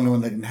isn't the only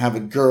one that can have a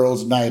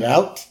girls' night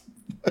out."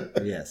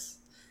 Yes.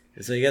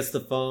 And so he gets the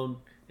phone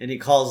and he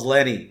calls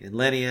Lenny. And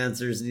Lenny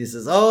answers and he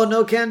says, "Oh,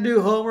 no can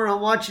do, Homer. I'm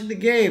watching the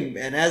game."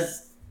 And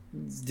as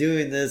he's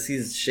doing this,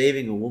 he's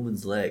shaving a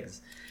woman's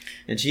legs.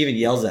 And she even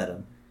yells at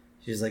him.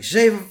 She's like,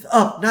 "Shave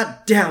up,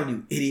 not down,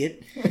 you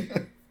idiot."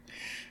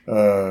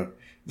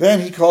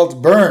 Then he calls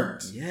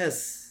Burns.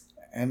 Yes.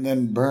 And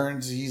then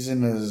Burns, he's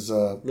in his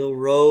little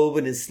robe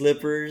and his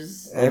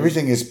slippers.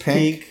 Everything is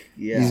pink.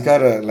 Yeah. He's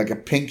got a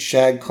pink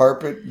shag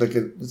carpet.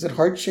 Is it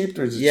heart shaped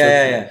or is it?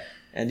 Yeah.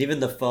 And even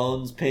the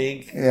phone's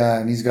pink. Yeah,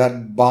 and he's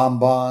got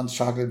bonbons,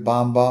 chocolate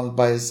bonbons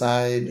by his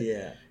side.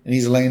 Yeah. And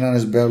he's laying on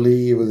his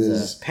belly with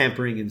his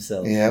pampering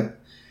himself. Yep.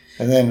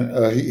 And then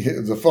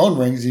the phone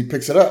rings. He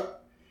picks it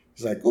up.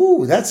 He's like,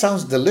 "Ooh, that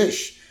sounds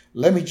delish.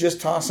 Let me just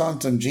toss on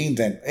some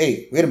jeans and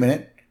hey, wait a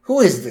minute,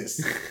 who is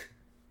this?"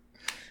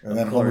 And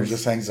then Homer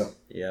just hangs up.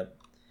 Yep.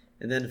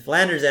 And then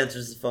Flanders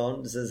answers the phone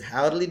and says,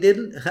 how diddly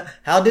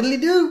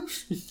do?"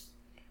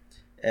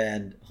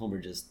 And Homer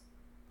just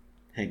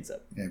hangs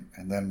up. Yeah.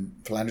 And then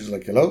Flanders is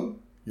like, hello?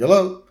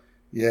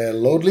 Yeah,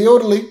 lodely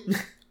odely."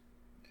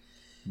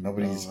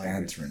 Nobody's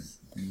answering.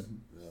 Mm-hmm.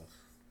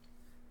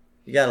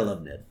 You gotta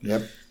love Ned.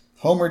 Yep.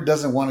 Homer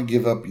doesn't want to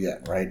give up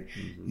yet, right?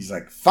 Mm-hmm. He's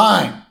like,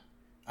 "Fine.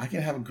 I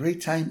can have a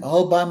great time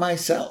all by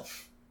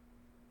myself."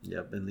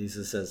 Yep, and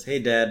Lisa says, "Hey,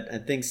 Dad, I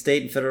think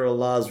state and federal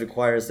laws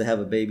require us to have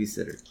a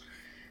babysitter."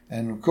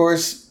 And, of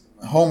course,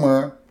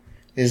 Homer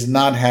is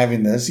not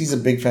having this. He's a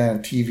big fan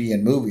of TV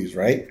and movies,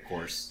 right? Of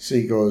course. So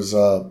he goes,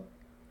 "Oh,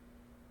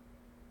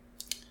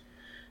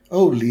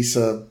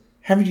 Lisa,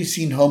 haven't you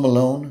seen Home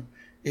Alone?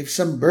 If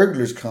some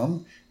burglars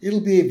come, it'll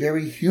be a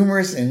very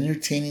humorous and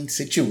entertaining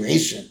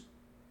situation."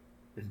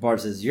 And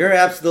Bart says, "You're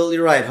absolutely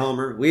right,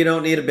 Homer. We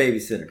don't need a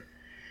babysitter."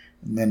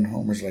 And then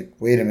Homer's like,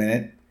 "Wait a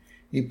minute."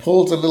 He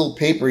pulls a little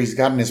paper he's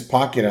got in his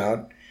pocket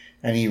out,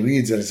 and he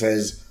reads it. It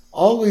says,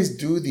 "Always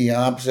do the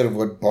opposite of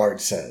what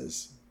Bart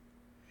says."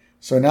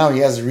 So now he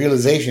has a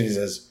realization. He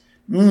says,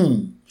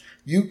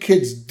 "You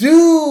kids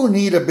do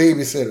need a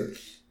babysitter."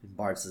 And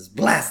Bart says,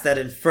 "Blast that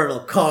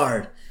infernal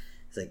card."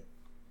 He's like,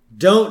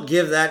 "Don't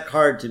give that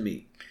card to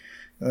me."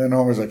 And then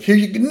Homer's like, "Here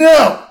you go."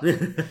 No!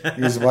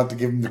 He was about to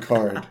give him the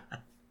card.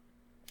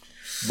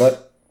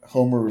 But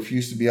Homer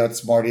refused to be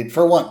outsmarted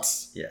for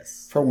once.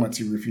 Yes. For once,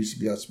 he refused to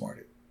be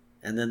outsmarted.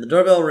 And then the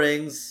doorbell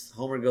rings.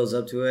 Homer goes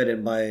up to it,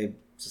 and by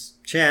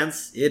just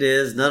chance, it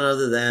is none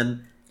other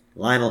than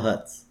Lionel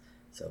Hutz.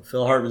 So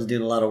Phil Hartman's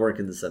doing a lot of work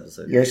in this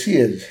episode. Yes, he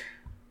is.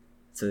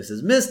 So he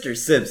says, "Mr.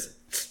 Simpson,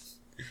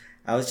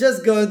 I was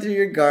just going through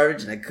your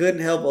garbage, and I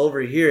couldn't help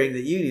overhearing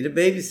that you need a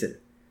babysitter.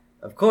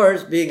 Of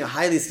course, being a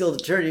highly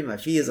skilled attorney, my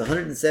fee is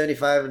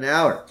 $175 an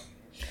hour."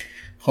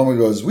 Homer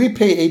goes, "We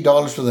pay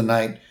 $8 for the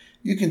night.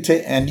 You can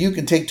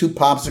take 2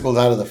 popsicles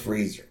out of the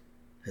freezer."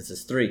 It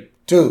says 3.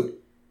 2.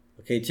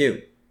 Okay,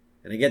 2.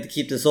 And I get to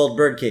keep this old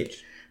bird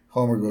cage.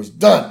 Homer goes,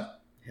 "Done."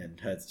 And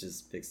Hutz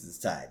just fixes his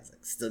tie. He's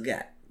like, "Still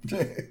got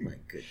it." My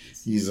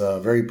goodness. He's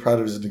very proud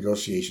of his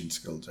negotiation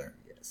skills there.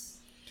 Yes.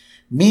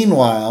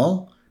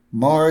 Meanwhile,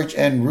 Marge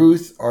and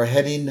Ruth are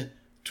heading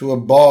to a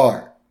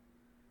bar.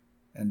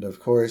 And of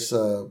course,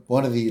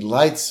 one of the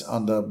lights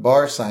on the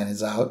bar sign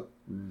is out.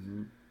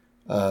 Mm-hmm.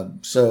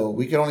 So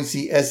we can only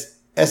see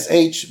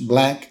SH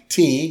blank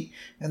T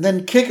and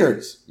then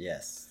kickers.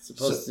 Yes. It's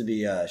supposed to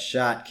be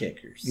shot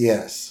kickers.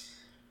 Yes.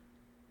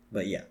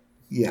 But yeah.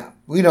 Yeah.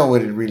 We know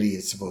what it really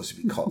is supposed to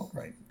be called,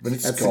 right? But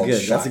it's called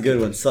shot. That's a good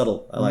one.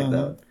 Subtle. I like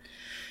that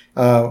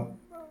one.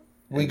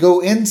 We go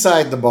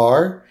inside the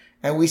bar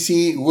and we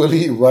see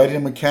Willie riding a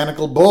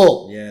mechanical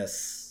bull.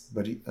 Yes.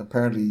 But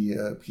apparently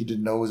he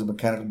didn't know it was a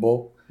mechanical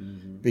bull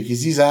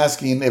because he's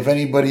asking if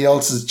anybody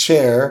else's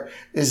chair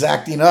is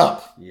acting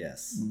up.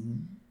 Yes.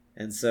 Mm-hmm.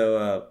 And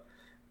so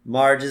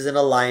Marge is in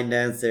a line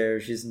dance there.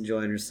 She's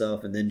enjoying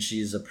herself. And then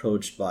she's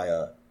approached by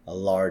a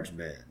large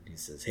man. He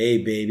says, "Hey,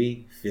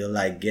 baby, feel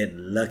like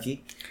getting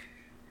lucky?"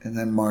 And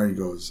then Marge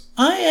goes,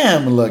 "I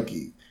am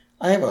lucky.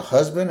 I have a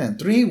husband and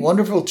 3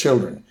 wonderful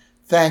children.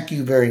 Thank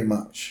you very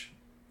much."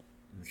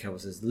 And the cowboy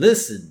says,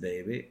 "Listen,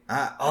 baby,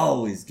 I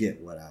always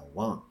get what I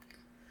want."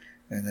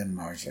 And then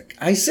Marge's like,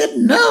 "I said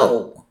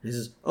no." He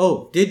says,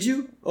 "Oh, did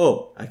you?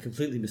 Oh, I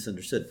completely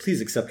misunderstood.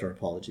 Please accept our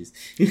apologies."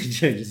 He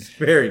changes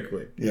very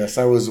quick. Yes,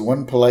 I was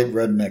one polite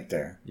redneck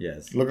there.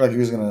 Yes. It looked like he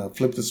was going to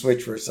flip the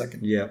switch for a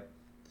second. Yeah.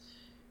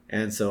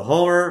 And so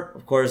Homer,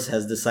 of course,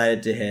 has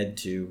decided to head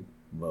to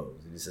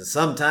Moe's. And he says,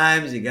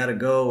 "Sometimes you got to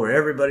go where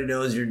everybody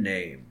knows your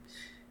name."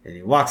 And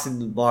he walks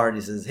into the bar and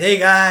he says, "Hey,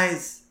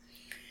 guys."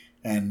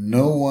 And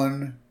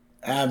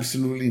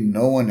absolutely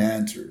no one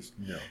answers.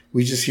 No.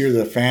 We just hear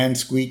the fan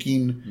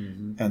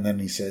squeaking. And then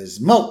he says,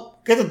 "Mo,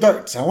 get the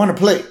darts. I want to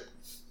play."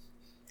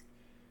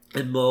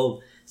 And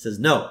Moe says,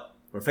 "No,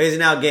 we're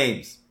phasing out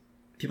games.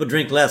 People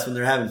drink less when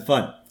they're having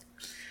fun."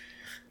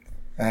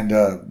 And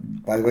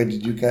by the way,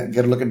 did you get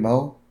a look at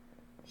Mo?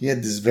 He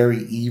had this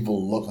very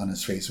evil look on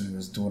his face when he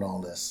was doing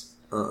all this.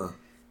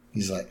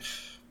 He's like,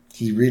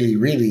 he really,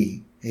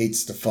 really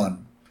hates the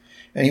fun.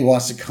 And he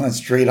wants to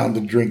concentrate on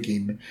the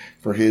drinking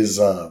for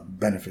his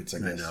benefits, I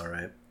guess. I know,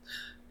 right?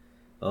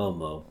 Oh,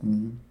 Mo.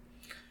 Mm-hmm.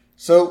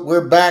 So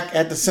we're back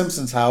at the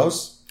Simpsons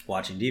house.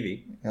 Watching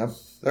TV. Yep.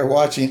 They're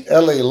watching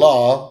L.A.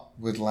 Law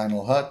with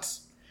Lionel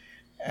Hutz.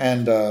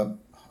 And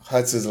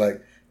Hutz is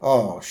like,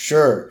 "Oh,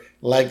 sure.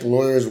 Like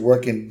lawyers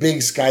work in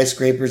big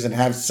skyscrapers and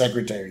have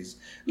secretaries.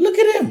 Look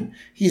at him.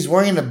 He's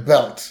wearing a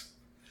belt."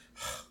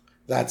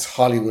 That's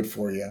Hollywood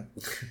for you.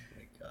 Oh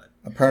my God.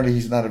 Apparently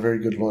he's not a very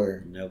good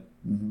lawyer. Nope.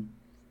 Mm-hmm.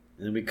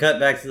 And then we cut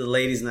back to the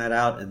ladies' night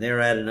out, and they're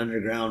at an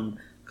underground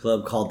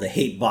club called the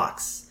Hate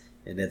Box.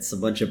 And it's a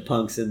bunch of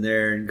punks in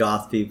there and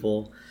goth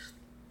people.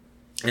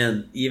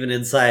 And even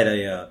inside,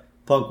 a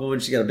punk woman,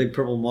 she got a big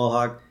purple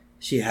mohawk.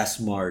 She asks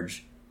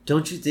Marge,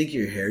 "Don't you think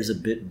your hair's a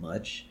bit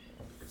much?"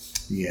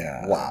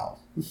 Yeah. Wow.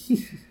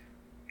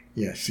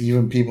 Yes,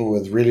 even people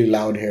with really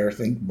loud hair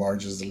think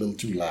Marge is a little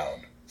too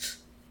loud.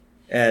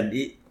 And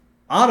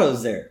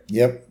Otto's there.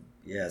 Yep.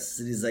 Yes.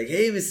 And he's like,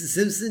 "Hey, Mrs.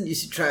 Simpson, you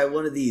should try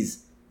one of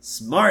these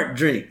smart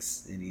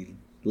drinks." And he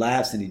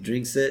laughs and he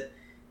drinks it.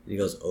 And he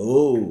goes,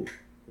 "Oh,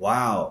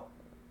 wow.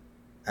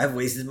 I've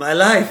wasted my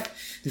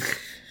life."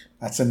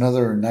 That's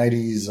another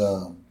 90s,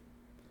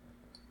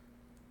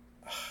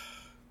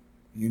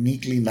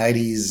 uniquely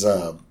 90s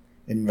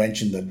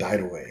invention that died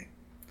away.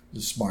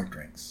 The smart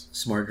drinks.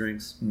 Smart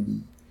drinks? Mm-hmm.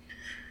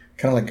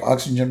 Kind of like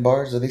oxygen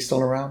bars. Are they still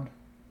around?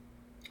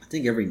 I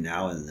think every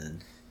now and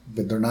then.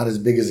 But they're not as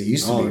big as they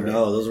used to be. Oh,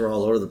 no. Those were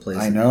all over the place.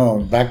 I know.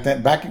 Back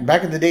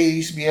in the day, it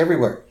used to be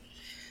everywhere.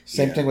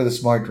 Same thing with the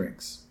smart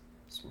drinks.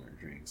 Smart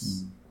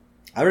drinks.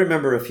 I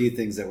remember a few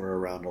things that were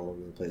around all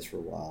over the place for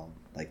a while.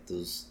 Like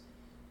those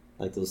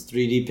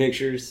 3D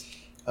pictures.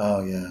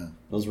 Oh, yeah.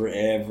 Those were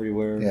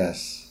everywhere.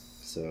 Yes.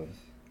 So.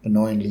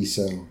 Annoyingly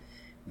so.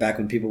 Back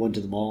when people went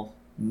to the mall.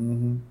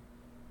 Mm-hmm.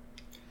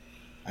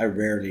 I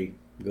rarely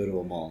go to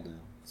a mall now.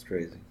 It's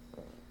crazy.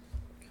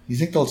 You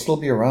think they'll still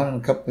be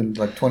around in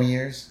like 20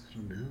 years? I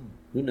don't know.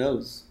 Who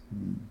knows?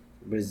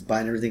 Everybody's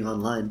buying everything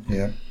online.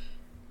 Yeah.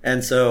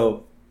 And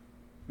so,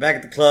 back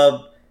at the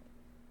club,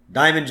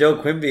 Diamond Joe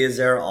Quimby is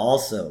there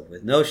also,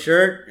 with no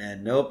shirt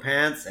and no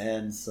pants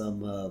and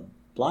some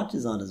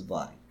blotches on his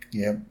body.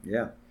 Yeah.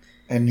 Yeah.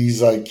 And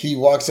he's like, he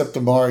walks up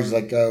to Marge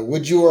like,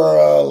 "Would you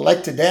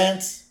like to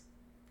dance?"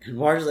 And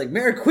Marge is like,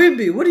 "Mayor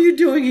Quimby, what are you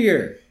doing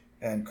here?"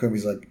 And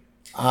Quimby's like,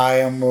 "I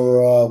am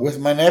with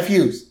my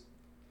nephews."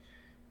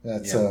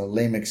 That's a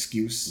lame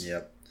excuse.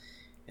 Yep.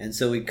 And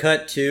so we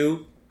cut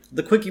to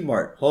the Quickie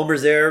Mart.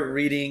 Homer's there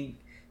reading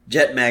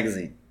Jet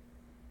magazine.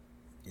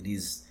 And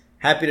he's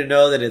happy to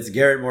know that it's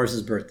Garrett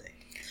Morris's birthday.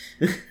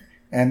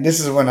 And this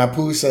is when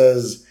Apu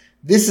says,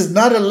 "This is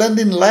not a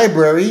London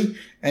library,"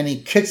 and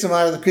he kicks him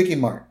out of the Quickie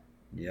Mart.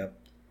 Yep.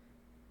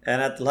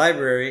 And at the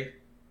library,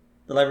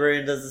 the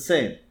librarian does the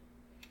same.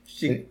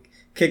 She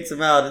kicks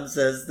him out and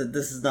says that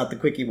this is not the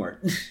Quickie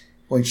Mart.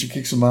 When she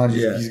kicks him out,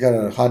 he's got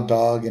a hot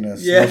dog and a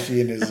slushie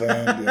in his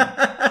hand.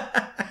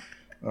 Yeah.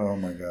 Oh,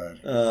 my God.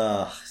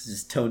 It's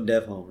just tone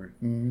deaf Homer.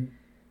 Mm-hmm.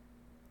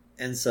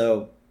 And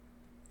so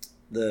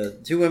the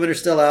two women are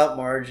still out,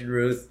 Marge and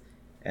Ruth,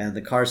 and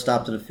the car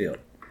stopped in a field.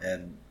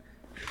 And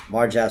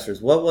Marge asks her,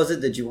 "What was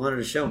it that you wanted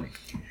to show me?"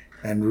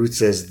 And Ruth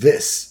says,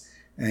 "This."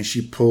 And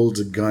she pulls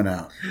a gun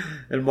out.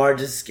 And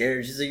Marge is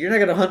scared. She's like, "You're not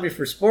going to hunt me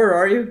for sport,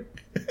 are you?"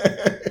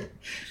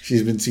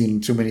 She's been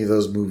seeing too many of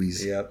those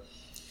movies. Yep.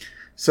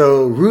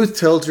 So Ruth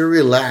tells her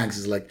relax.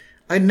 It's like,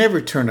 I'd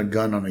never turn a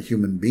gun on a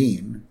human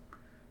being.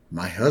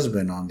 My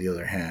husband, on the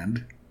other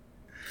hand.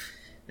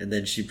 And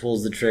then she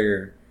pulls the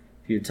trigger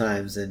a few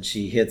times and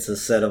she hits a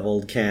set of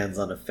old cans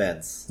on a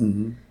fence.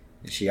 Mm-hmm.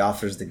 And she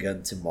offers the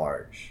gun to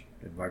Marge.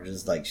 And Marge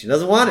is like, she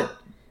doesn't want it.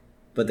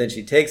 But then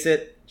she takes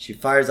it. She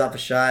fires off a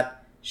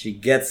shot. She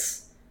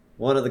gets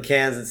one of the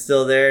cans that's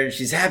still there. And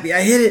she's happy.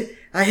 I hit it.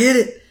 I hit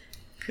it.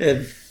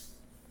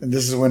 And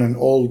this is when an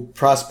old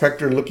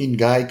prospector-looking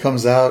guy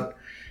comes out.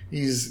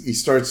 He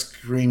starts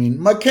screaming,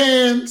 my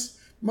cans!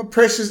 My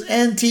precious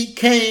antique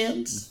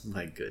cans!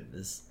 My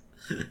goodness.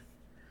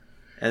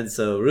 And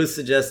so Ruth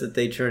suggests that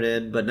they turn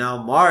in. But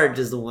now Marge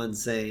is the one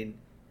saying,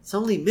 it's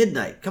only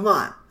midnight. Come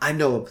on. I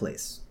know a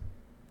place.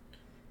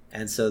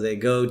 And so they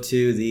go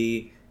to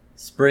the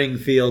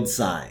Springfield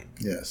sign.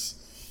 Yes.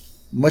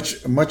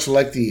 Much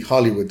like the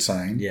Hollywood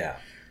sign. Yeah.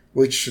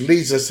 Which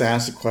leads us to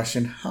ask the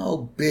question,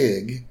 how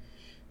big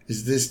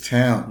is this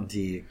town?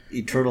 The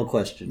eternal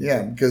question.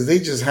 Yeah, because they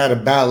just had a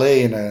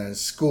ballet in a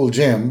school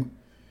gym,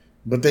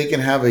 but they can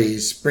have a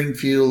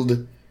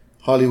Springfield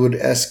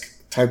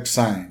Hollywood-esque type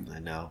sign. I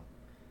know.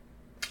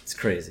 It's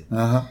crazy.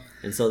 Uh-huh.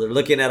 And so they're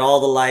looking at all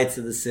the lights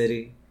in the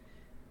city.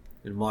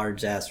 And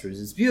Marge asks her,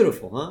 it's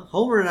beautiful, huh?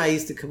 Homer and I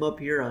used to come up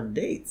here on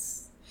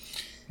dates.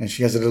 And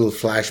she has a little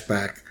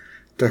flashback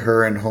to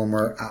her and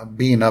Homer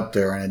being up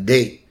there on a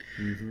date.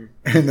 Mm-hmm.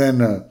 And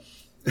then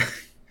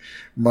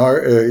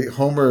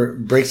Homer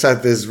breaks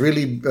out this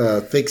really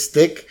thick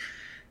stick,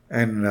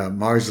 and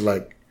Marge's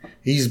like,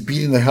 he's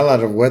beating the hell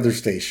out of a weather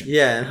station.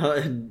 Yeah,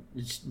 and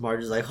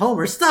Marge is like,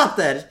 Homer, stop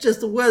that. It's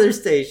just a weather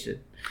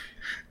station.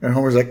 And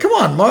Homer's like, come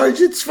on, Marge,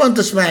 it's fun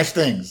to smash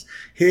things.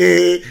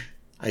 Hey,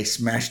 I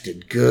smashed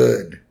it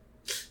good.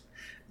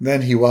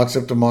 Then he walks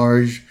up to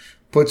Marge,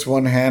 puts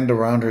one hand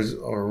around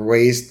her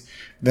waist,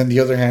 then the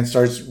other hand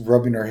starts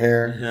rubbing her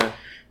hair. Uh-huh.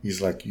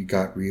 He's like, you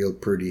got real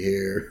pretty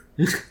hair.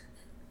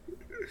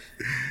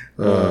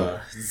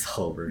 It's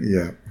Homer.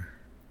 Yeah.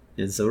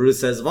 And so Ruth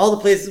says, of all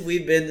the places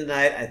we've been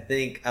tonight, I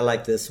think I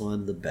like this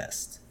one the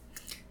best.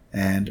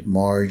 And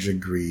Marge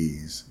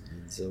agrees.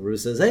 And so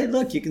Ruth says, hey,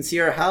 look, you can see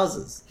our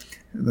houses.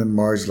 And then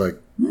Marge's like,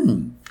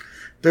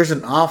 there's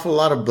an awful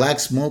lot of black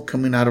smoke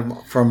coming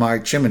out from our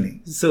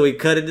chimney. So we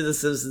cut into the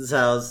Simpsons'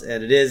 house,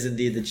 and it is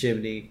indeed the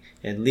chimney.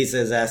 And Lisa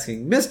is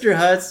asking, Mr.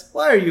 Hutz,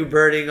 why are you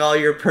burning all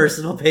your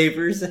personal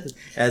papers?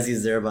 As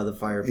he's there by the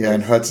fireplace. Yeah,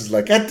 and Hutz is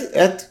like,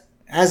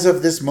 as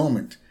of this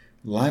moment,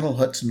 Lionel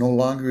Hutz no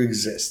longer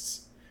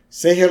exists.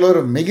 Say hello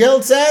to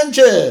Miguel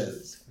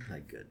Sanchez. My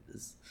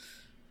goodness.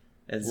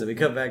 And so we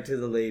come back to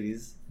the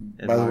ladies.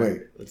 And By the way,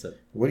 what's up?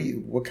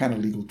 What kind of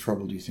legal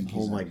trouble do you think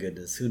he's Oh my in?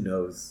 goodness, who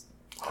knows?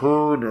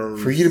 Who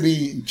knows? For you to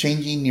be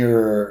changing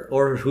your...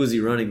 Or who's he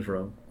running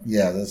from?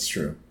 Yeah, that's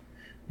true.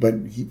 But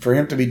for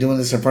him to be doing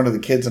this in front of the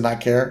kids and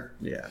not care,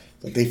 Yeah.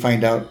 that they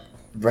find out,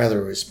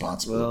 rather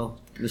irresponsible. Well,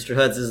 Mr.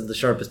 Hutz isn't the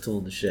sharpest tool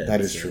in the shed. That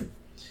is true.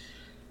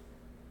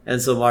 And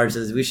so Marge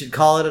says, we should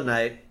call it a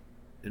night.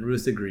 And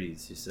Ruth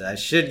agrees. She said, I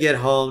should get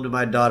home to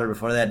my daughter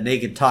before that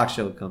naked talk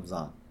show comes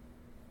on.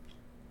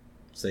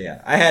 So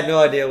yeah, I had no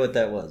idea what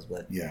that was,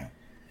 but... Yeah.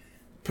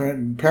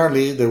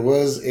 Apparently, there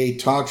was a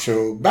talk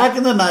show back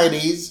in the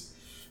 90s,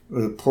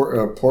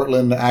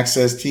 Portland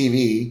Access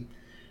TV.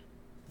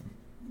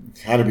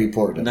 It had to be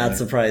Portland. Not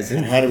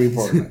surprising. It had to be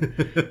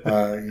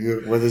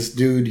Portland. Where this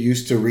dude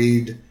used to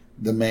read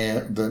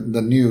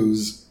the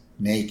news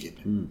naked.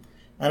 And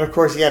of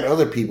course, he had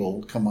other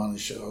people come on the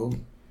show,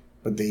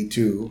 but they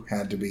too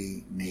had to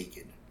be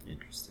naked.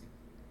 Interesting.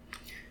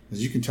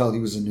 As you can tell, he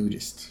was a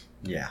nudist.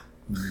 Yeah.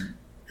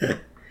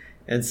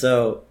 And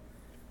so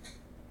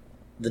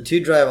the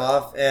two drive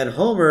off, and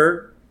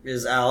Homer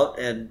is out,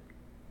 and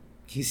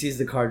he sees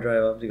the car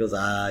drive up, and he goes,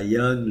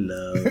 young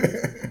love.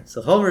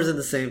 So Homer's in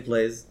the same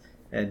place,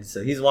 and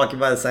so he's walking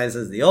by the sign that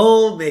says, the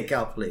old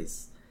makeout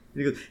place.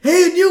 And he goes,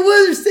 hey, a new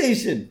weather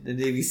station! And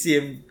then we see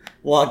him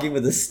walking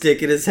with a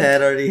stick in his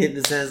hand, already hitting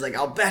his hand. He's like,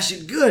 I'll bash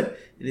it good!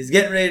 And he's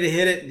getting ready to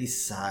hit it, and he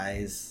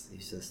sighs.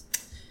 He says,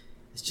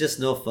 it's just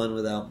no fun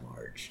without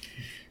Marge.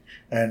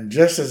 And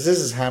just as this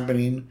is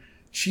happening,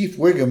 Chief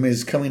Wiggum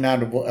is coming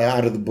out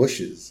of the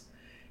bushes.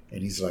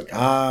 And he's like,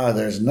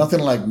 there's nothing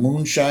like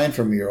moonshine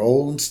from your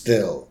own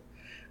still.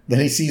 Then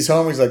he sees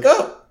Homer, he's like,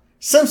 oh,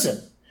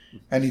 Simpson.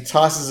 And he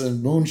tosses his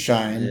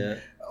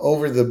moonshine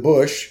over the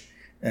bush,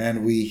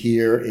 and we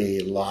hear a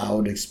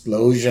loud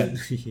explosion.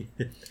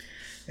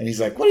 And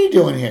he's like, what are you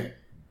doing here?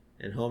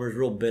 And Homer's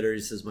real bitter. He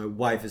says, my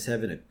wife is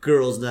having a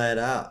girls' night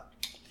out.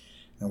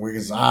 And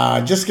Wiggum's,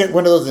 just get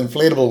one of those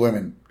inflatable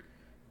women.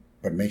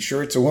 But make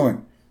sure it's a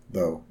woman.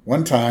 Though,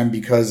 one time,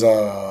 because,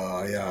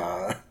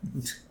 yeah.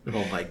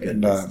 Oh, my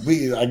goodness.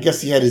 And, I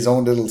guess he had his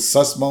own little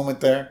sus moment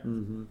there.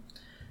 Mm-hmm.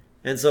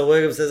 And so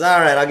Wiggum says,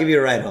 all right, I'll give you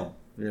a ride home.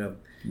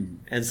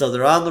 And so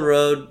they're on the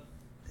road,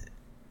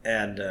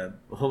 and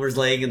Homer's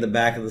laying in the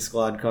back of the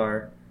squad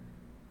car.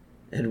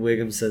 And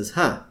Wiggum says,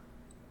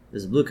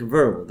 there's a blue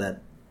convertible,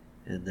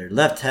 and their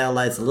left tail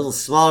light's a little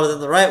smaller than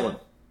the right one.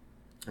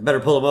 I better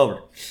pull him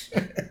over.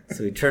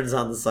 So he turns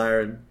on the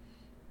siren.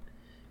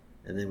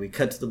 And then we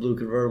cut to the blue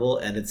convertible,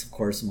 and it's, of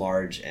course,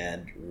 Marge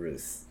and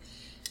Ruth.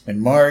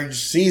 And Marge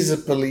sees a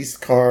police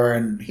car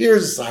and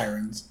hears the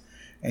sirens.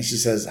 And she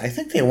says, I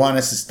think they want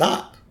us to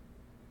stop.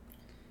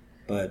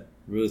 But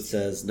Ruth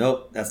says,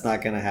 nope, that's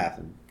not going to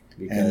happen.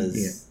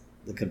 Because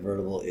the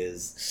convertible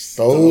is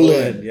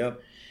stolen.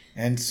 Yep.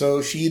 And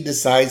so she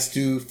decides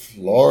to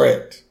floor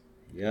it.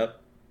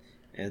 Yep.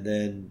 And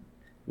then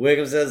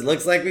Wiggum says,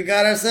 looks like we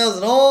got ourselves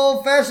an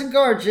old-fashioned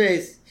car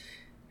chase.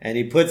 And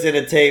he puts in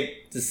a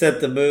tape to set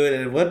the mood.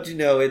 And what do you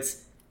know?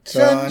 It's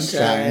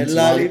sunshine,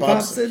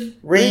 lollipops, and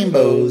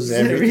rainbows.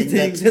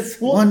 Everything that's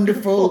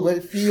wonderful.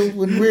 We feel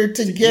when we're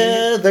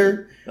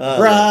together.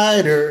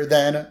 Brighter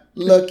than a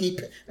lucky...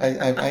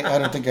 I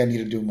don't think I need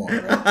to do more.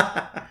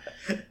 Right?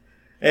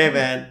 Hey,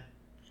 man.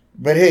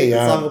 But hey...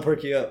 That song will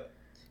perk you up.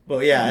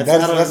 But yeah,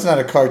 that's not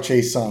a car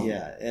chase song.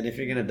 Yeah, and if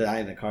you're going to die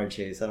in a car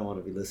chase, I don't want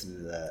to be listening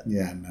to that.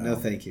 Yeah, no. No,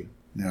 thank you.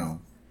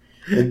 No.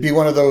 It'd be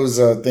one of those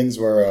things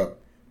where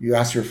you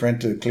ask your friend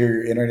to clear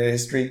your internet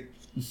history.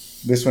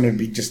 This one would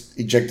be just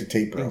eject the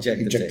tape, bro.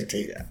 Eject the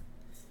tape. Yeah.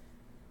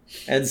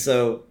 And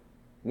so,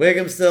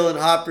 Wiggum's still in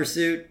hot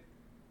pursuit.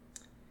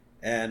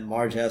 And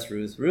Marge asks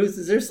Ruth,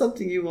 is there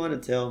something you want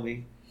to tell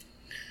me?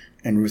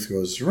 And Ruth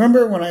goes,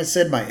 remember when I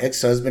said my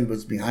ex-husband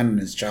was behind on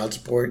his child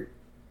support?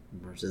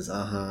 Marge says,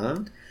 uh-huh.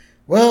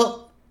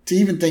 Well, to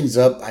even things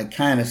up, I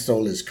kind of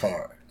stole his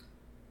car.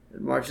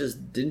 And Marge says,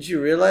 didn't you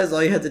realize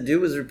all you had to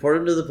do was report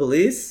him to the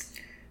police?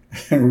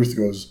 And Ruth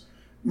goes,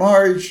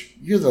 Marge,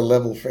 you're the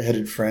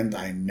level-headed friend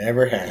I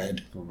never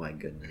had. Oh, my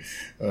goodness.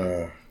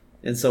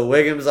 And so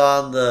Wiggum's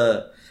on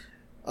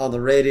the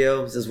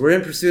radio. He says, we're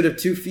in pursuit of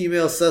 2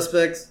 female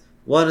suspects.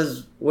 One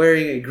is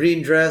wearing a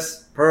green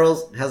dress,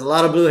 pearls, and has a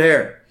lot of blue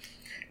hair.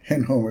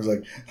 And Homer's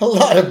like, a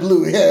lot of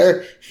blue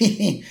hair?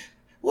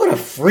 What a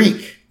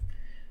freak.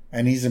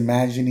 And he's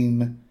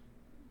imagining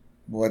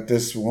what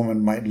this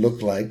woman might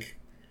look like.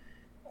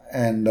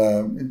 And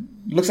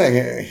it looks like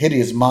a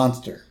hideous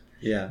monster.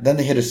 Yeah. Then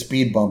they hit a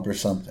speed bump or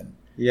something.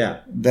 Yeah.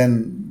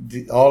 Then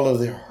all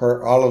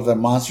of the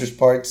monster's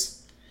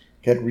parts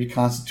get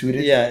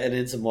reconstituted. Yeah, and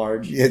it's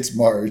Marge. It's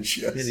Marge,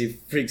 yes. And he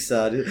freaks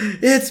out.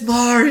 It's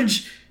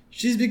Marge!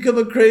 She's become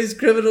a crazed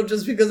criminal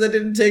just because I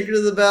didn't take her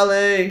to the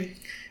ballet.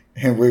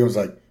 And Wiggum's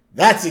like,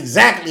 that's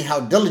exactly how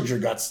Dillinger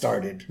got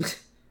started.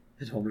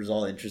 And Homer's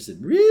all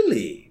interested.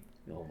 Really?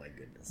 Oh, my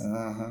goodness.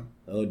 Uh-huh.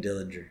 Oh,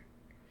 Dillinger.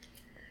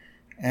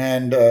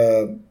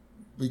 And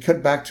we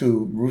cut back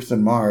to Ruth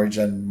and Marge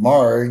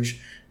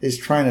is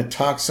trying to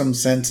talk some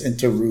sense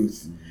into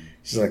Ruth. Mm-hmm.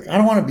 She's like, I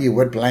don't want to be a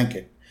wet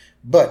blanket,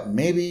 but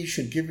maybe you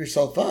should give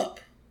yourself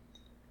up.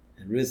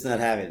 And Ruth's not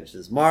having it. She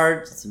says,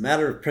 Marge, it's a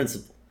matter of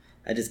principle.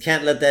 I just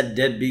can't let that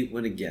deadbeat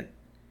win again.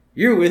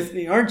 You're with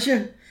me, aren't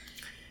you?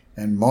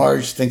 And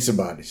Marge thinks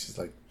about it. She's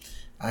like,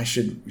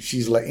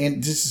 she's like,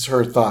 and this is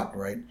her thought,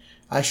 right?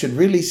 I should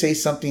really say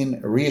something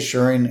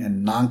reassuring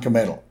and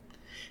non-committal.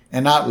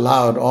 And out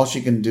loud, all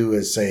she can do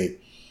is say,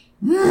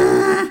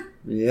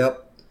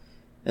 Yep.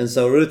 And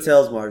so Ruth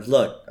tells Marge,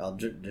 look,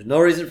 there's no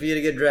reason for you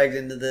to get dragged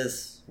into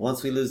this.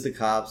 Once we lose the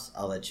cops,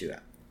 I'll let you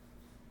out.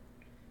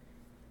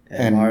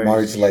 And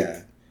Marge's like,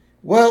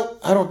 well,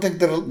 I don't think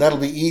that'll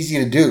be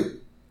easy to do.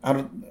 I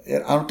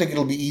don't think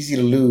it'll be easy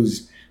to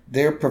lose.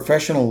 They're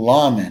professional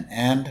lawmen.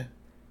 And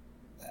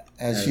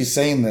as she's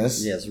saying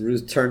this... Yes,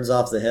 Ruth turns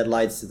off the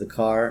headlights to the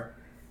car.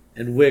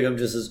 And Wiggum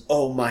just says,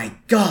 oh my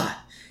God,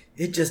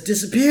 it just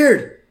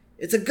disappeared.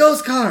 It's a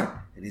ghost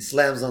car. And he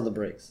slams on the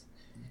brakes.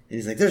 And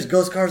he's like, there's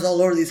ghost cars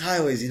all over these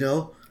highways, you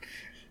know?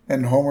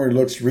 And Homer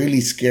looks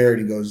really scared.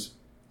 He goes,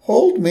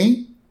 hold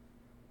me.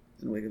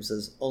 And Wiggum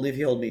says, only if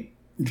you hold me.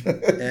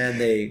 And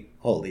they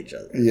hold each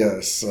other.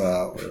 Yes.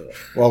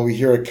 While we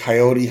hear a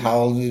coyote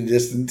howl in the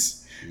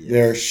distance, yes.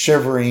 They're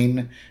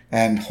shivering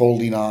and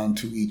holding on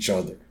to each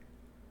other.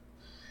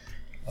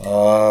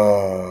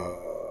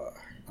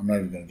 I'm not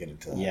even going to get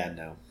into that. Yeah,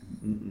 no.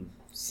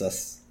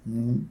 Sus.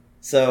 Mm-hmm.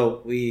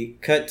 So we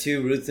cut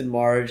to Ruth and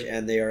Marge,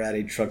 and they are at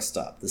a truck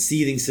stop, the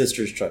Seething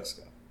Sisters truck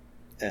stop.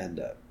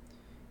 And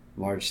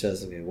Marge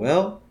says, okay,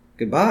 well,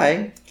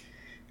 goodbye.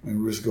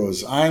 And Ruth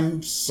goes,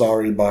 I'm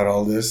sorry about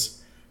all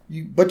this.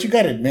 But you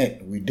got to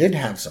admit, we did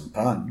have some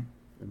fun.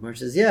 And Marge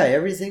says, yeah,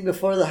 everything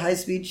before the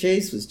high-speed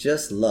chase was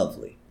just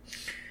lovely.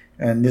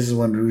 And this is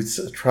when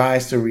Ruth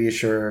tries to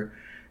reassure her.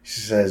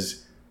 She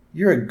says,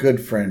 you're a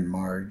good friend,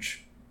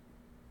 Marge.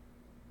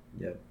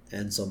 Yep.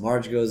 And so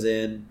Marge goes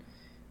in,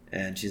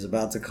 and she's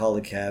about to call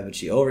a cab, and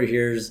she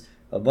overhears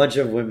a bunch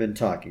of women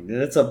talking.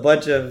 And it's a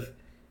bunch of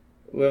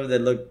women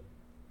that look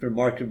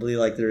remarkably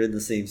like they're in the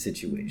same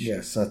situation.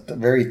 Yes,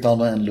 very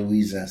Thelma and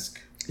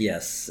Louise-esque.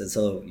 Yes. And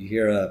so you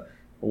hear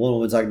one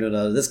woman talking to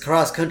another. This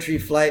cross-country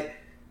flight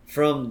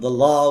from the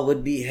law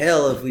would be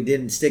hell if we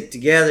didn't stick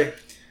together.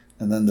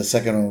 And then the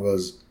second one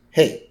goes,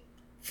 hey,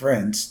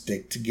 friends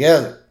stick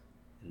together.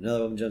 And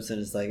another woman jumps in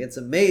and is like, it's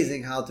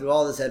amazing how through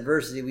all this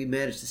adversity we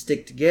managed to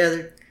stick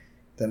together.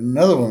 Then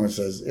another woman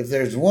says, if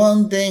there's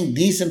one thing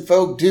decent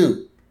folk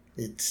do,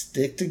 it's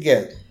stick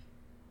together.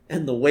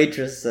 And the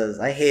waitress says,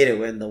 I hate it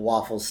when the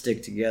waffles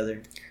stick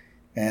together.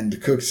 And the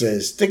cook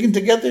says, sticking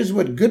together is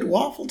what good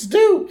waffles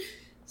do.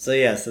 So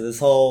this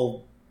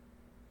whole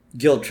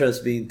guilt trip's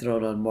being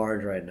thrown on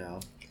Marge right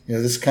now. Yeah,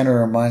 this kind of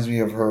reminds me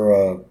of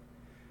her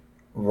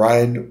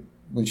ride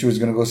when she was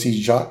going to go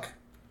see Jacques.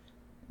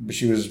 But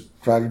she was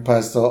driving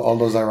past all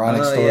those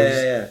ironic stores.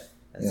 Yeah.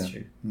 That's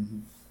true. Mm-hmm.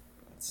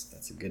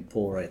 That's a good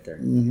pull right there.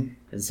 Mm-hmm.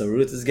 And so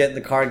Ruth is getting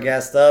the car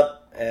gassed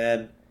up,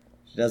 and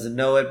she doesn't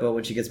know it, but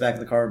when she gets back in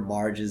the car,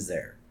 Marge is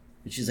there.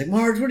 And she's like,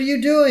 Marge, what are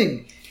you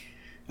doing?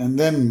 And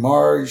then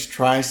Marge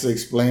tries to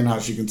explain how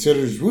she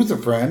considers Ruth a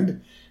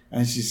friend.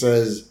 And she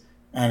says,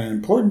 and an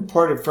important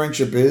part of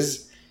friendship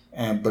is,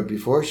 but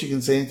before she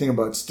can say anything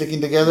about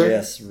sticking together.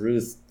 Yes,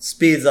 Ruth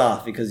speeds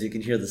off because you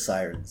can hear the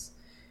sirens.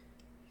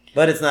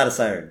 But it's not a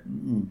siren.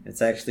 Mm-mm.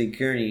 It's actually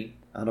Kearney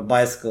on a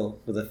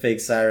bicycle with a fake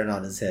siren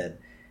on his head.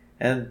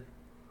 And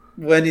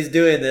when he's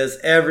doing this,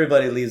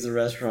 everybody leaves the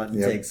restaurant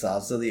and takes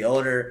off. So the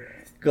owner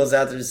goes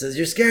out there and says,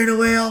 you're scaring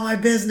away all my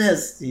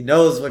business. He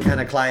knows what kind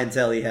of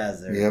clientele he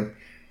has there. Yep.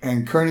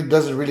 And Kearney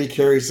doesn't really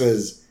care. He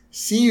says,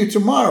 see you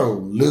tomorrow,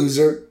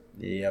 loser.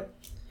 Yep.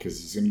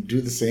 Because he's going to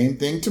do the same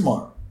thing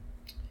tomorrow.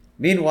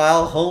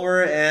 Meanwhile,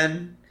 Homer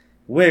and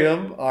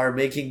Wiggum are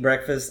making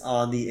breakfast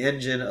on the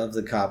engine of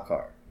the cop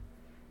car.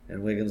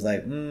 And Wiggum's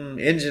like,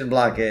 engine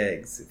block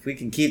eggs. If we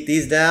can keep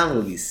these down,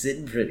 we'll be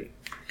sitting pretty.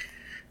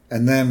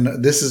 And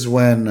then this is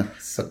when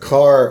a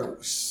car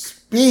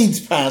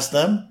speeds past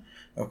them.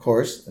 Of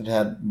course, it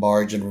had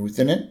Marge and Ruth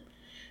in it.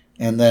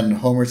 And then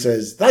Homer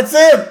says, that's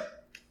him!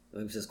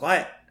 Wiggum says,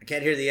 quiet. I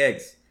can't hear the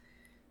eggs.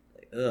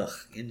 Like, ugh,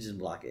 engine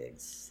block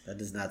eggs. That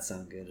does not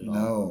sound good at all.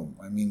 No,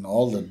 I mean,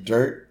 all the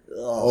dirt,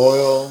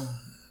 oil.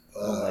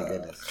 Oh, my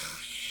goodness.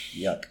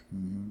 Yuck.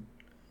 Mm-hmm.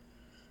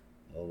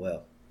 Oh,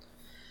 well.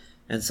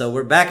 And so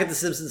we're back at the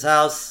Simpsons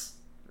house.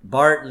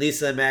 Bart,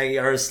 Lisa, and Maggie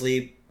are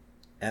asleep.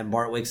 And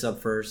Bart wakes up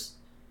first.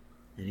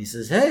 And he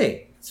says,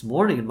 hey, it's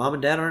morning and Mom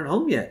and Dad aren't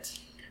home yet.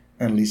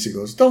 And Lisa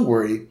goes, don't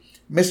worry.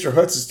 Mr.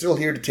 Hutz is still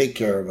here to take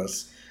care of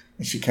us.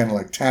 And she kind of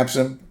like taps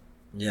him.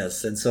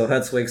 Yes, and so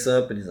Hutz wakes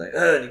up and he's like,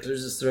 and he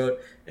clears his throat.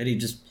 And he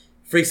just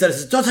freaks out and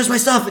says, don't touch my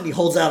stuff. And he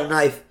holds out a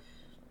knife.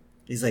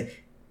 He's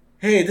like,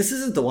 hey, this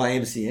isn't the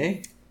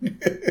YMCA.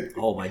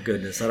 Oh, my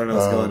goodness. I don't know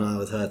what's going on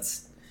with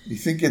Hutz. You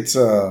think it's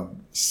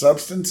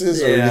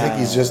substances, or you think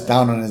he's just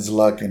down on his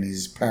luck and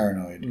he's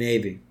paranoid?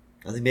 Maybe.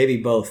 I think maybe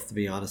both, to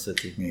be honest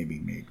with you.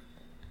 Maybe.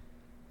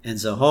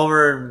 And so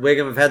Homer and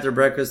Wiggum have had their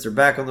breakfast. They're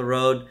back on the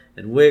road.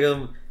 And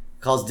Wiggum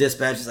calls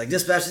dispatch. He's like,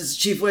 dispatch, this is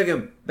Chief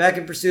Wiggum. Back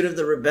in pursuit of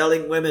the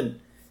rebelling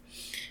women.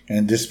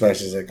 And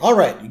dispatch is like, all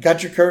right, you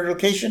got your current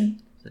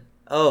location?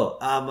 Oh,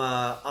 I'm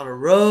on a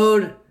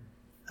road.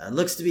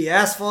 Looks to be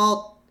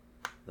asphalt.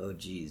 Oh,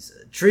 geez.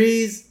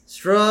 Trees,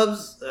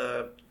 shrubs.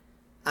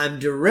 I'm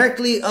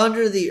directly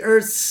under the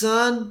Earth's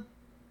sun.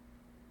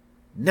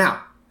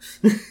 Now.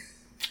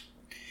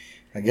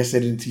 I guess they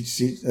didn't teach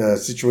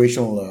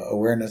situational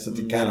awareness at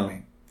the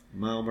academy.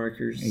 Mile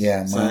markers,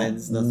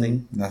 signs,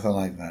 nothing. Nothing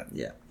like that.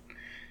 Yeah.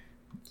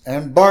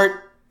 And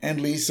Bart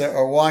and Lisa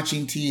are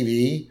watching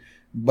TV,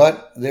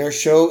 but their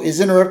show is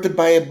interrupted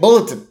by a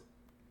bulletin.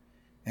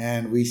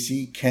 And we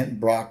see Kent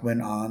Brockman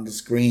on the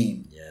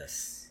screen.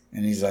 Yes.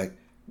 And he's like,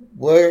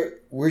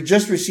 we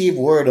just received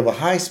word of a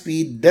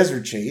high-speed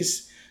desert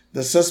chase.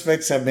 The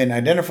suspects have been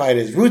identified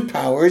as Ruth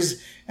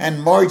Powers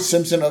and Marge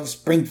Simpson of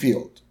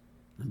Springfield.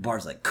 And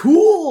Bart's like,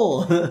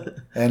 cool!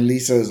 And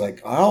Lisa is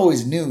like, I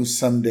always knew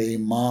someday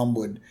Mom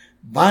would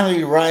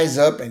finally rise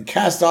up and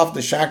cast off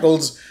the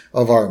shackles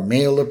of our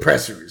male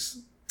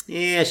oppressors.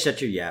 Yeah,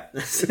 shut your yap.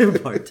 That's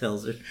what Bart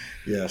tells her.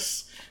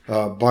 Yes.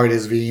 Bart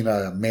is being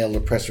a male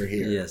oppressor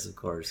here. Yes, of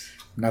course.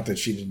 Not that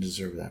she didn't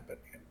deserve that, but...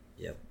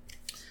 Yep.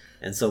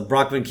 And so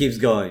Brockman keeps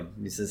going.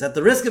 He says, at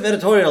the risk of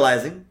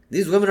editorializing,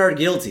 these women are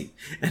guilty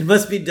and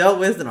must be dealt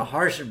with in a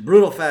harsh and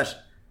brutal fashion.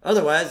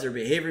 Otherwise, their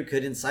behavior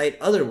could incite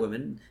other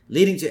women,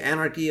 leading to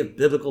anarchy of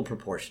biblical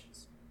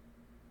proportions.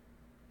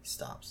 He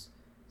stops.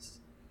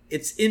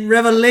 It's in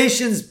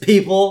Revelations,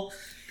 people!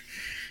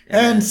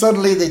 And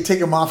suddenly they take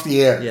him off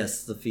the air.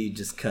 Yes, the feed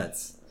just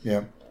cuts.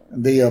 Yeah.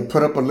 They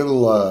put up a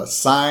little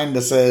sign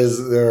that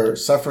says they're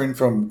suffering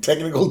from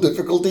technical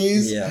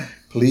difficulties. Yeah.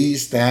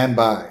 Please stand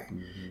by. Mm-hmm.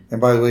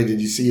 And by the way,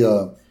 did you see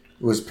it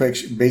was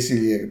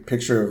basically a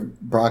picture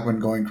of Brockman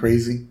going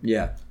crazy?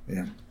 Yeah.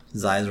 Yeah.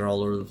 His eyes are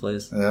all over the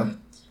place. Yeah.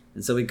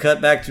 And so we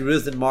cut back to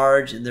Ruth and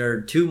Marge, and they're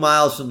 2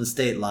 miles from the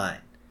state line.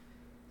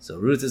 So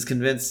Ruth is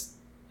convinced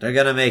they're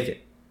going to make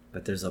it.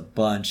 But there's a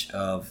bunch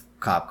of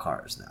cop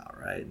cars now,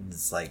 right? And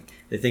it's like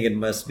they think it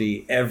must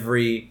be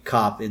every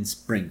cop in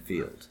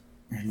Springfield.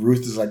 And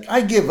Ruth is like,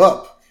 I give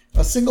up.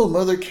 A single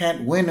mother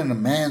can't win in a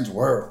man's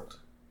world.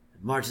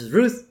 And Marge says,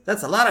 Ruth,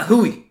 that's a lot of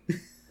hooey.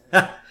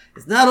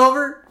 It's not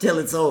over till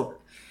it's over.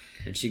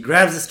 And she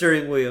grabs the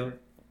steering wheel,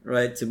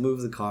 right, to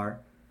move the car.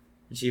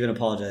 And she even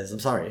apologizes. I'm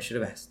sorry, I should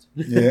have asked.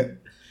 Yeah.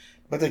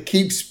 But they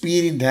keep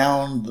speeding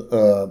down,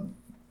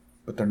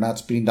 but they're not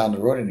speeding down the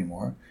road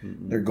anymore.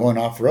 Mm-hmm. They're going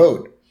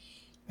off-road.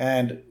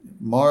 And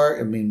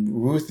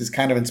Ruth is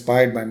kind of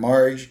inspired by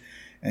Marge.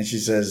 And she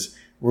says,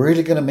 we're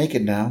really going to make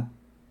it now.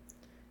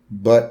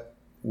 But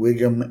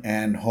Wiggum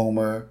and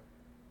Homer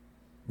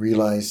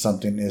realize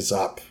something is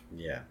up.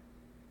 Yeah.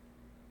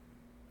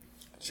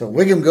 So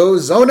Wiggum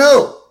goes, "Oh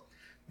no!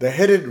 They're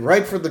headed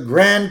right for the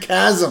Grand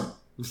Chasm."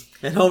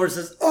 And Homer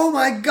says, "Oh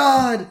my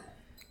God!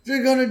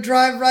 They're going to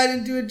drive right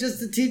into it just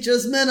to teach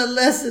us men a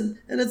lesson,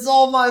 and it's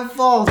all my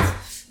fault."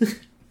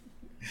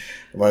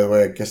 By the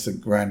way, I guess the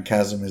Grand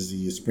Chasm is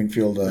the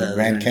Springfield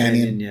Grand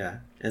Canyon. Yeah.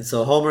 And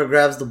so Homer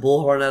grabs the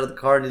bullhorn out of the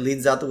car and he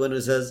leans out the window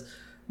and says,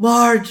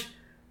 "Marge!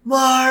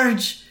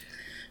 Marge!"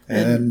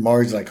 And then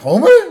Marge's like,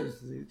 "Homer?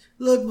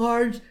 "Look,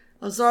 Marge,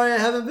 I'm sorry I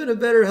haven't been a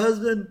better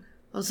husband.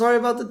 I'm sorry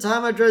about the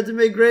time I tried to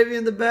make gravy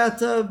in the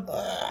bathtub.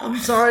 I'm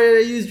sorry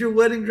I used your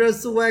wedding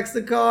dress to wax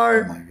the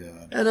car. Oh my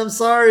God. And I'm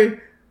sorry.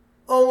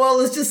 Oh, well,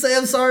 let's just say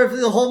I'm sorry for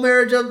the whole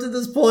marriage up to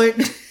this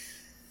point."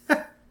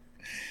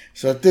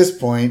 So at this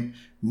point,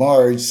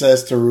 Marge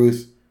says to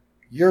Ruth,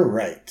 "You're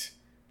right.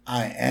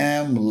 I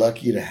am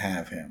lucky to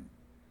have him."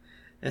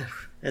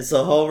 And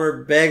so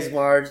Homer begs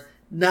Marge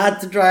not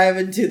to drive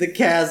into the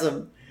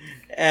chasm.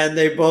 And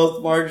they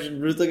both, Marge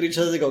and Ruth, look at each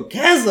other and they go,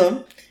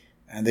 "Chasm?"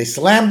 And they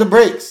slam the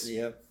brakes.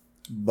 Yep.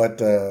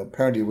 But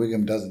apparently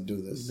Wiggum doesn't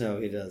do this.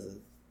 No, he doesn't.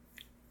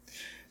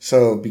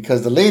 So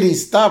because the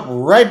ladies stop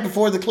right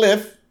before the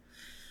cliff,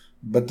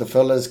 but the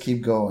fellas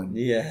keep going.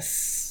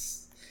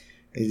 Yes.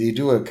 They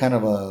do a kind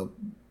of a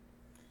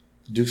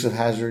Dukes of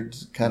Hazzard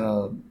kind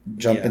of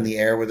jump in the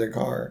air with their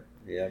car.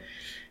 Yep.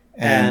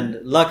 And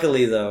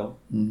luckily, though,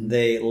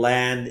 they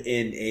land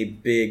in a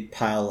big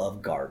pile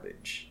of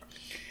garbage.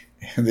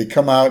 And they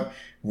come out,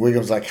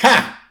 Wiggum's like,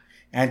 "Ha!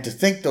 And to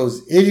think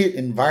those idiot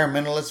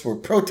environmentalists were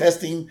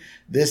protesting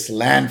this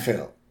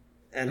landfill."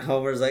 And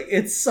Homer's like,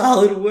 "It's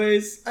solid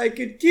waste. I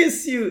could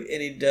kiss you."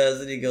 And he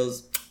does. And he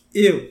goes,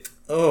 "Ew.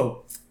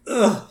 Oh.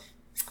 Ugh.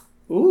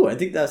 Ooh, I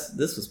think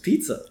this was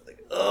pizza."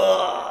 Like,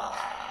 ugh.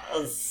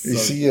 You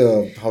see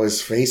how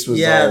his face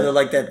was all,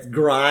 like that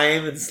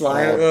grime and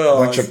slime. A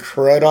bunch of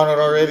crud on it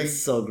already.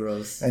 It's so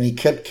gross. And he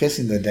kept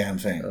kissing the damn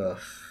thing. Ugh.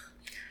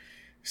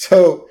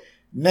 So,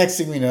 next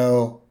thing we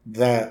know,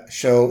 that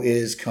show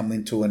is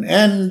coming to an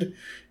end,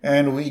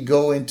 and we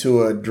go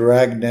into a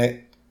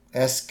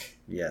Dragnet-esque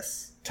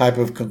type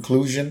of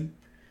conclusion,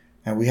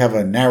 and we have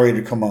a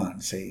narrator come on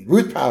and say,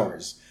 "Ruth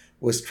Powers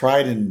was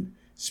tried in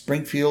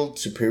Springfield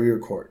Superior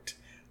Court.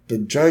 The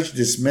judge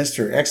dismissed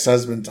her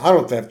ex-husband's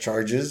auto theft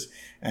charges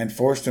and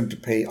forced him to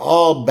pay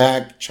all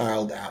back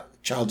child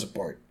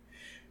support.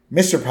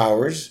 Mr.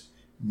 Powers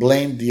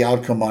blamed the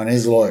outcome on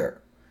his lawyer,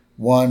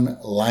 one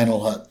Lionel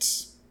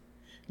Hutz.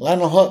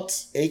 Lionel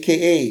Hutz,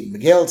 a.k.a.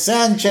 Miguel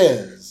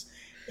Sanchez,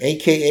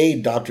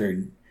 a.k.a.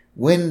 Dr.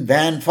 Win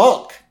Van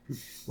Falk,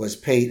 was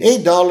paid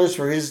 $8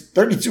 for his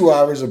 32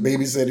 hours of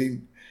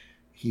babysitting.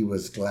 He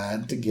was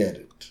glad to get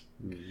it."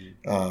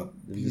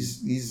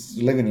 He's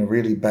living a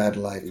really bad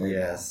life right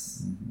now.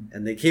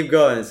 And they keep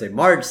going and say,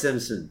 "Marge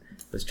Simpson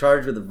was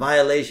charged with a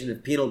violation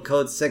of Penal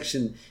Code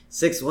Section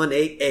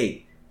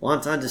 6188,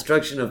 wanton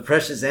destruction of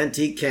precious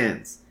antique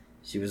cans.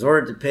 She was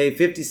ordered to pay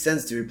 50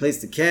 cents to replace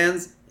the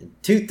cans and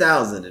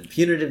 $2,000 in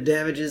punitive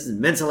damages and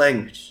mental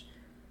anguish.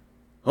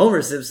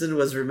 Homer Simpson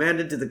was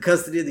remanded to the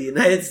custody of the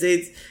United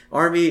States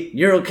Army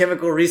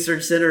Neurochemical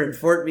Research Center in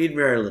Fort Meade,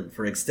 Maryland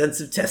for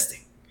extensive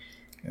testing."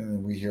 And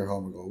then we hear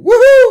Homer go,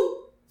 "Woohoo!"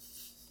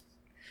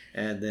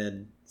 And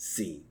then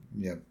scene.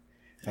 Yep.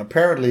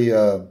 Apparently,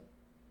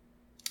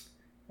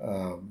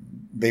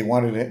 they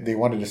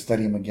wanted to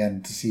study him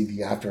again to see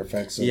the after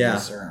effects of the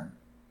serum.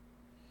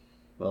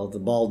 Well, the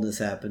baldness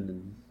happened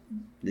and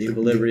the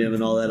equilibrium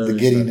and all that other stuff.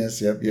 The giddiness,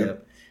 yep.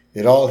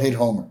 It all hit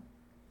Homer.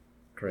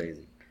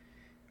 Crazy.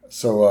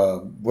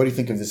 So, what do you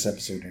think of this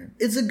episode here?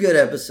 It's a good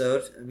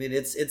episode. I mean,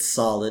 it's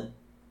solid.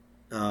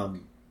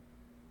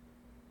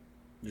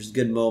 There's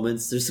good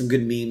moments. There's some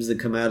good memes that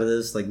come out of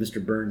this, like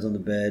Mr. Burns on the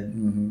bed,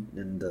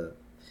 and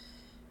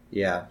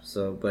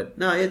So, but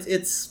no,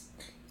 it's.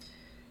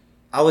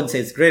 I wouldn't say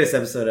it's the greatest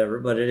episode ever,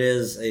 but it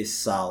is a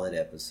solid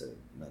episode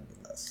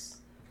nonetheless.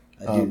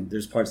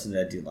 There's parts in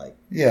it I do like.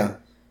 Yeah,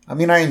 I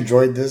mean, I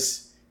enjoyed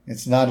this.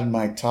 It's not in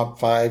my top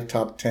 5,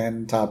 top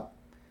 10, top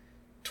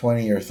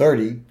 20 or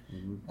 30.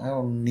 I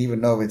don't even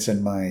know if it's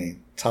in my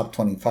top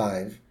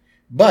 25,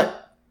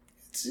 but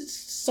it's a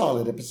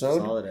solid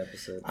episode.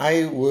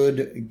 I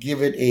would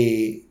give it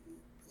a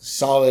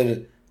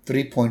solid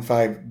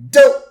 3.5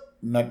 dope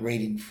nut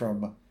rating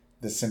from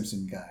the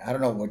Simpson guy. I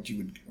don't know what you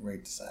would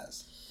rate this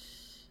as.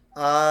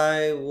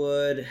 I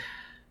would,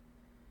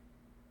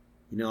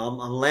 I'm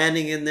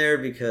landing in there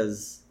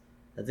because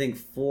I think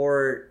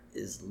 4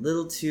 is a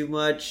little too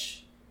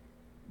much,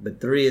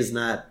 but 3 is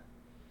not,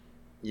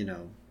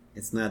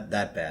 it's not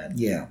that bad.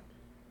 Yeah.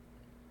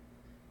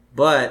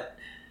 But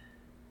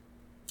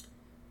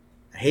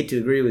I hate to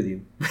agree with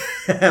you,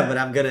 but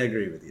I'm going to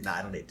agree with you. No,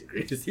 I don't hate to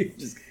agree with you.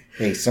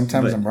 Hey,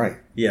 sometimes I'm right.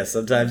 Yes,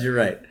 sometimes you're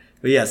right.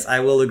 But yes,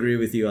 I will agree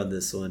with you on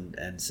this one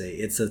and say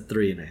it's a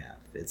 3.5.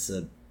 It's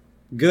a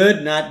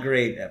good, not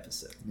great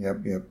episode.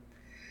 Yep.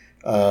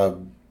 If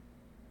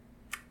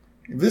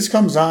this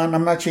comes on,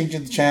 I'm not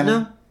changing the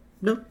channel.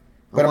 No.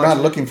 But I'm not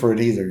looking for it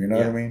either. You know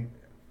what I mean?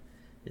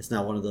 It's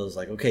not one of those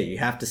like, okay, you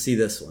have to see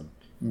this one.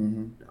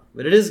 No.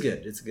 But it is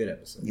good. It's a good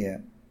episode. Yeah.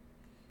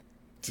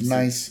 It's a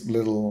nice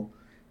little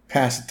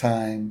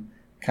pastime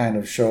kind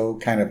of show,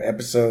 kind of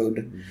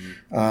episode.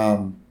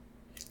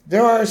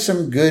 There are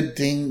some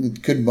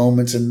good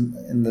moments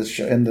in this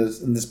show, in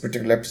this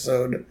particular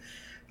episode,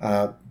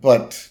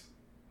 but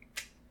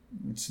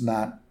it's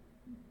not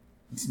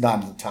in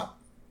the top.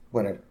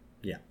 Whatever.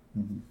 Yeah.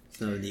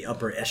 It's not in the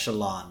upper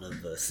echelon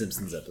of the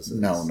Simpsons episodes.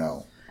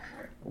 No.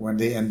 When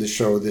they end the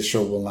show, this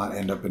show will not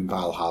end up in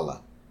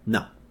Valhalla.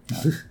 No.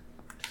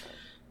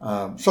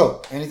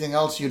 So, anything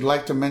else you'd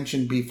like to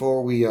mention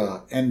before we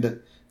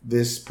end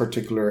this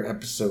particular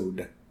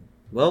episode?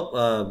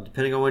 Well,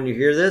 depending on when you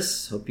hear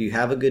this, hope you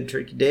have a good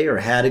turkey day or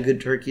had a good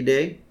turkey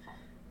day.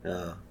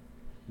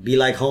 Be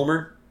like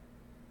Homer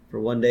for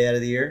one day out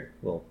of the year.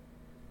 Well,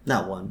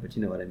 not one, but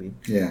you know what I mean.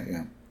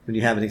 Yeah. When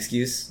you have an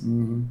excuse.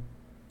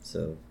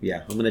 So,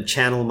 yeah, I'm going to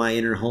channel my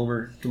inner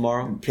Homer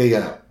tomorrow. And pig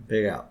out.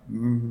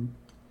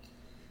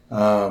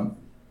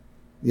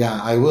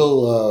 Yeah, I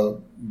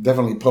will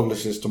definitely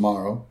publish this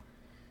tomorrow.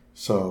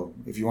 So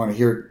if you want to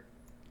hear it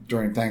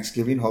during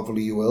Thanksgiving,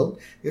 hopefully you will.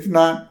 If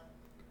not,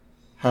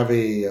 have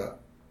a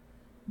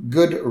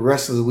good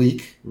rest of the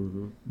week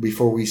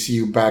before we see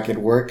you back at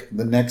work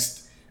the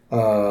next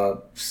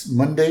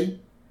Monday.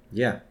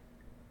 Yeah.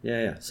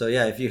 So,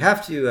 if you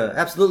have to,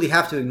 absolutely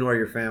have to ignore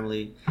your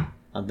family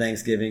on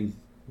Thanksgiving,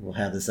 we'll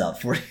have this out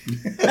for you.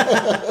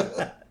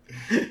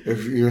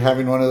 If you're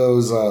having one of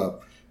those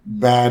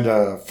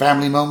bad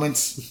family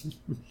moments,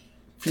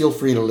 feel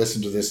free to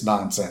listen to this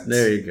nonsense.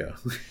 There you go.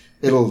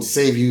 It'll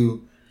save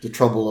you the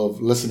trouble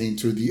of listening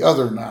to the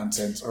other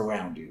nonsense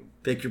around you.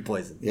 Pick your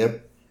poison.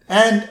 Yep.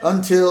 And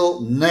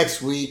until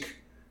next week,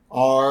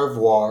 au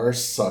revoir,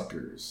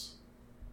 suckers.